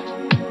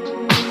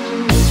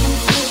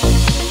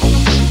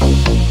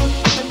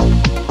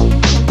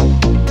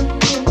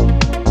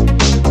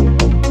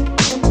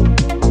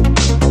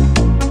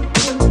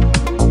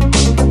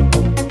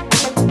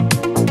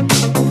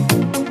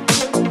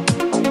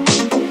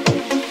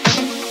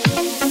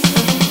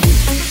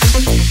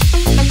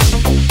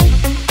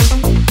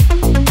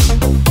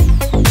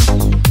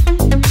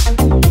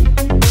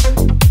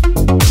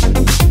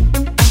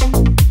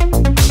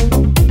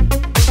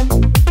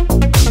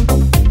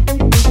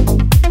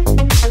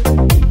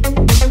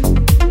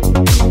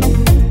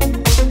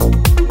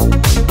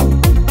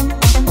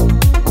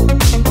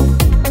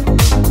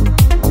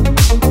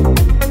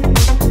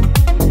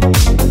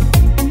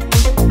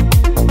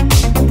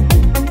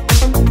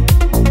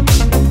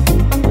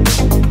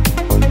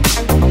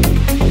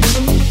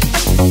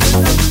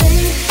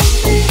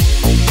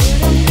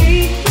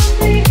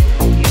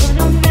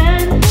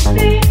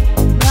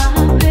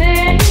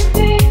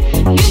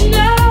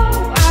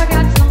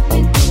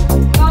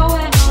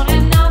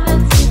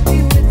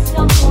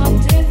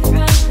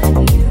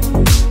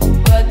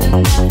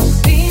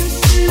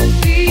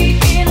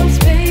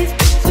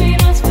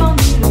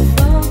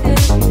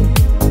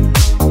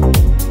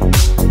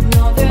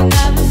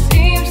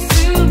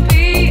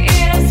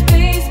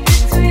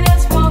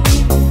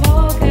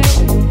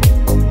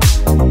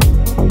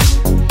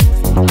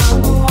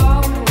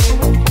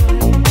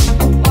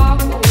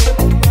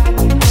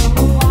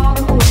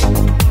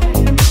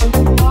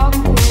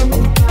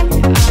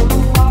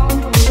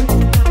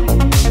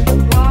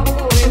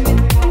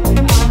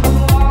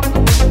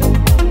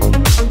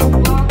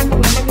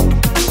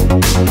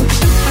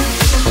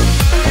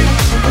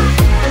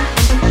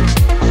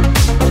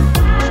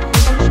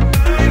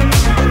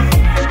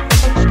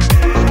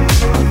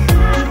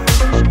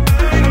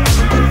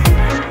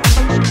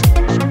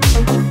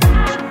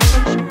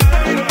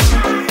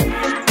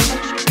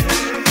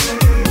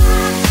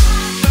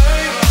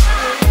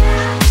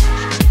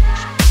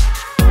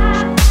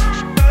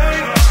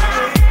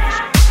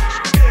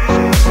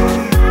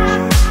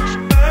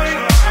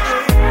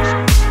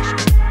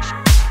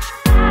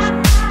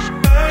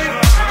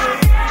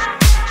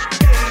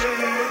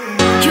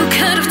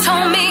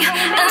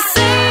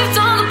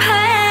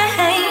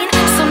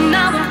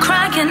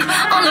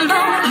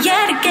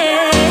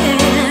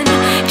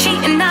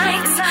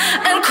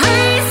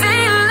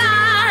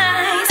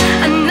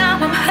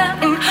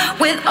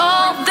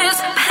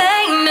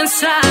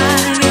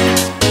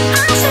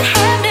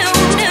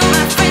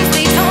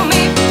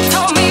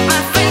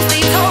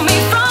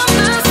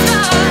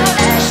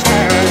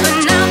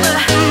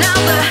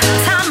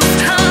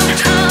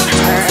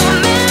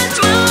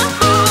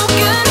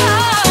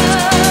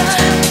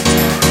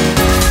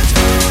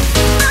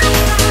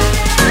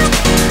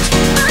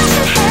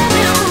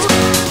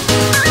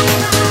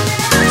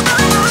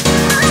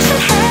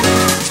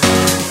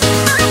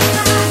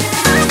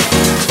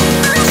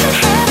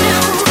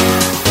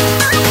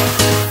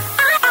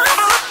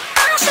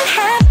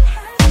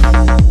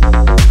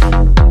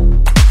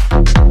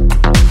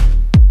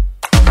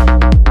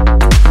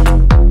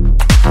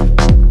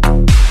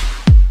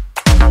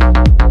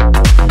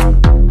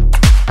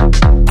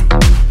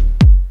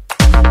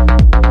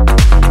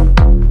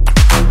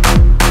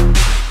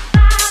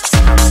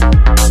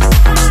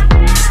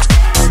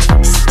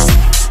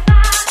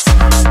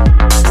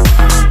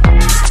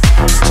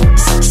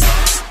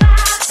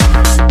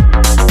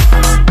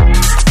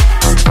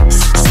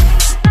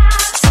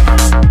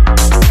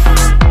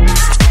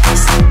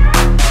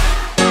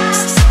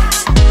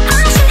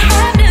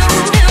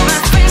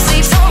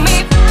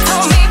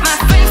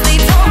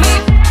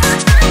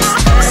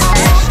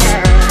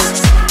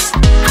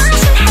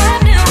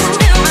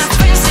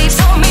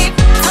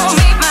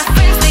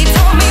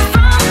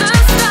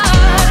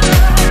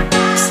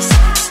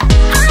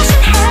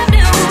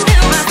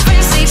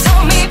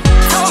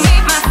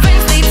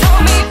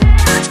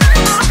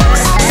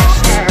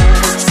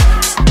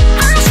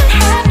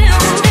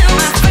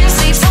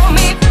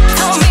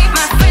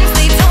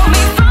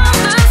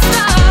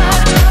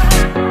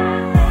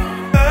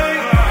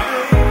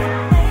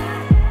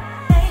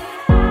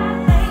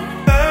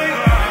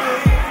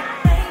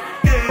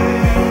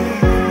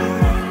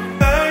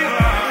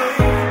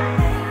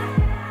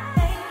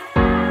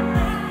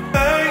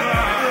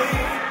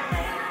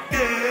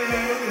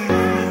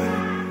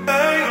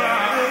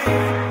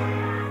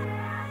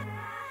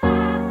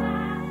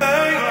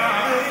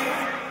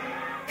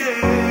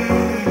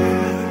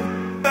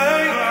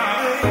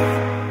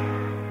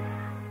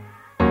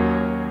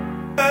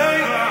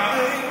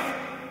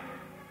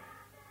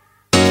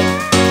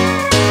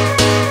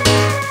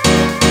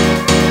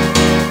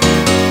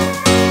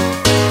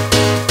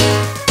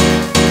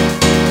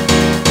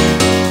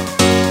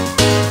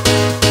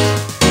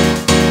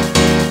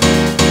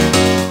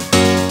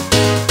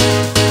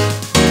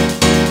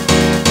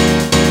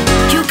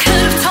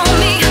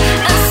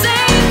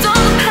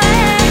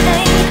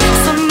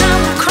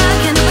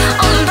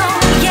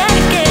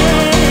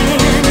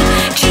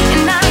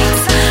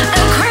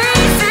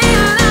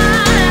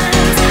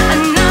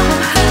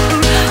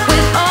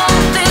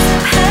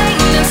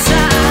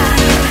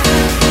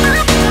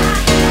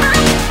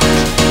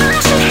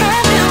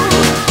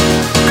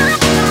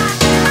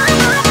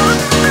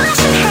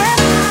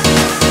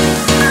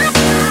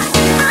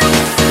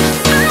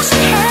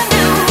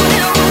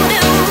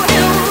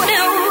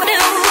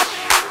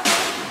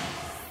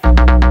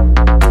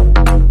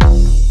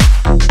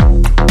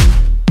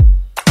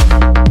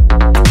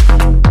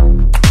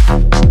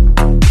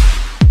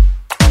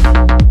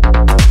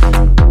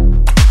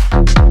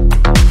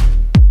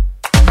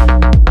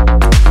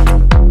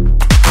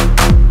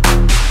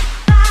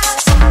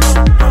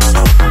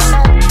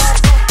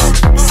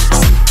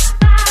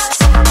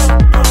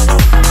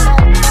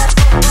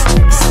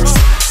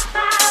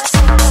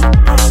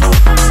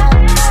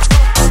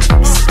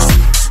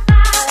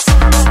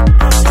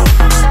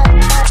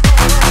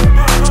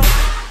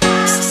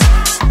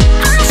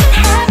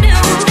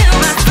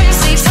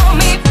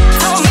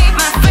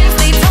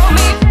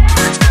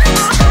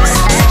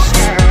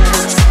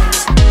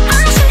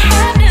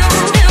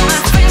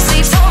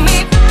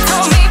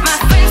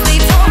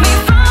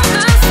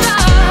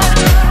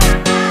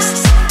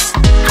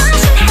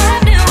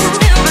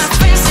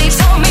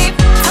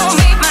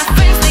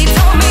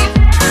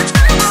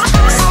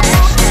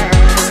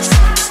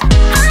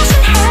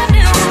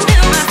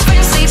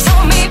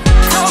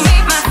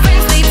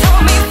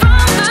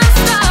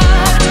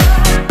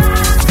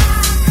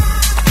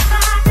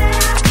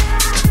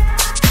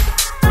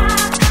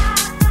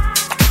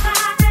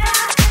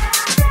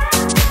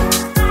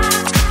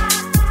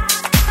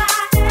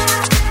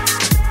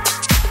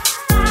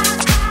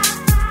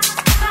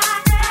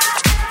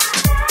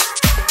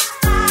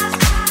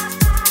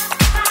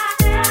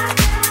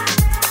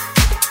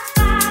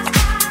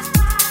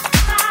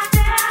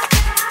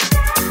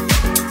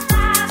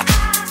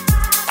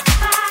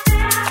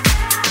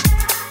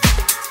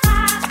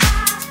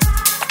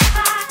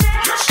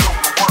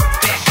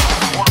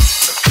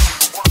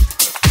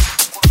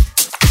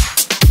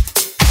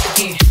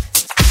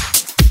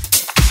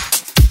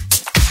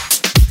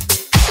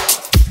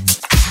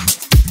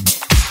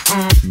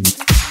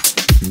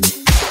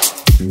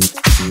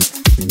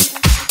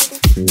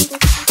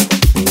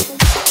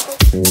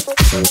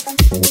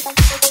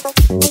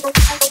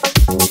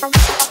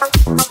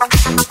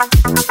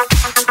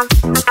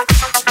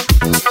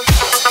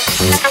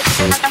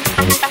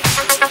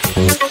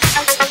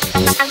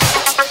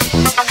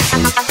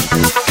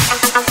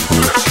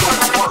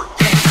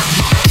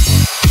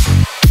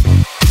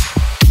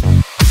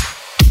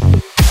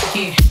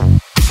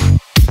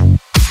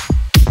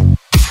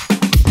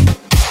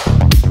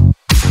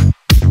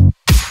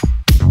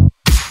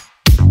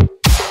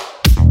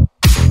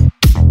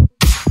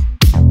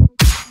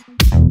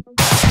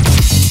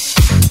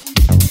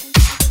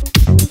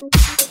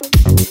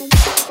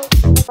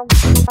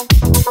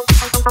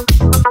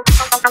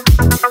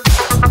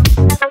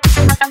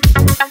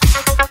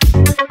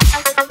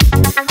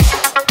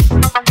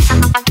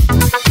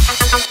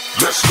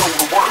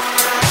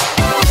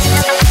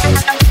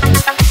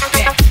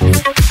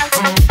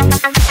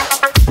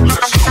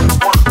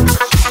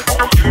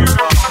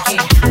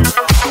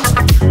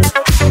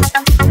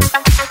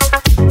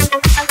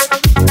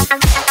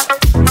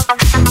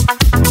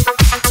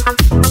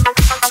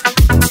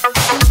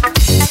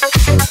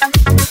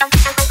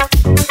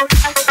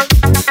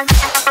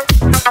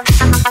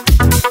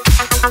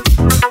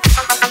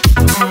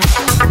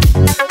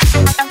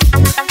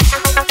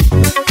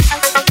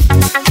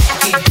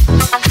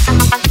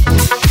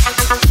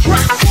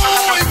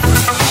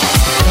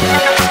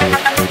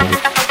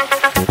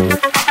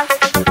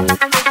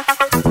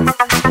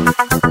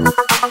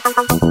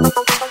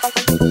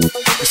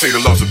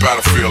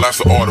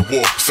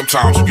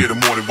 Sometimes you get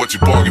more than what you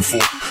bargain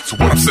for. So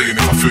what I'm saying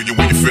is I feel you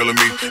when you're feeling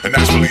me, and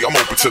naturally I'm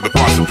open to the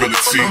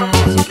possibility.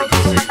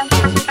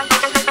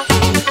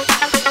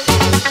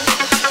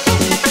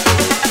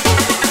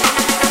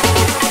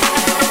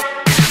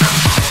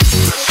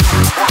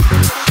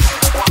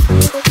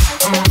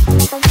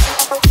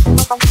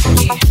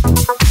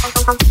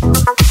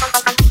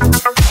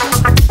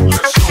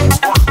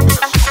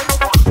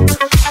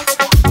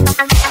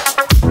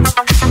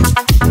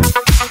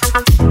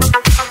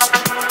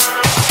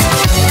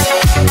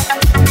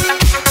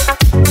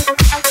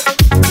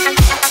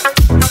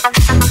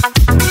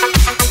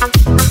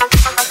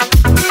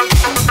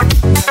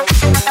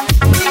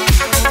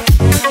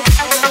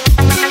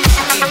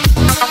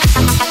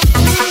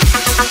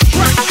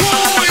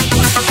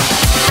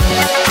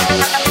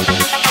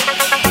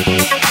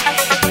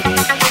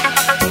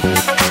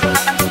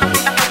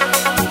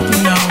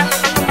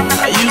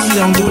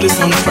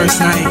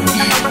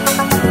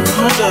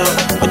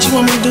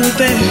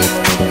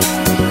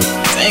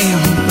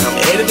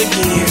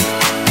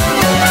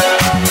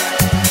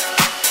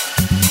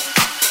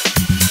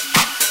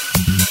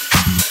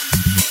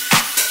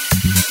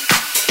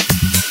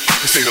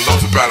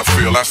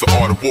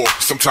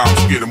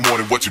 Sometimes you get more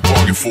than what you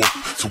bargain for.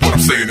 So what I'm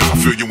saying is I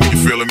feel you when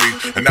you're feeling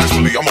me, and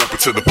naturally I'm open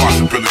to the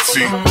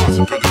possibility.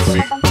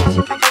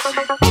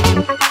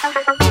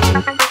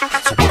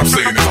 So what I'm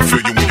saying is I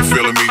feel you when you're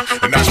feeling me,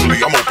 and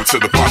naturally I'm open to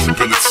the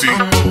possibility.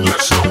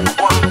 Let's go.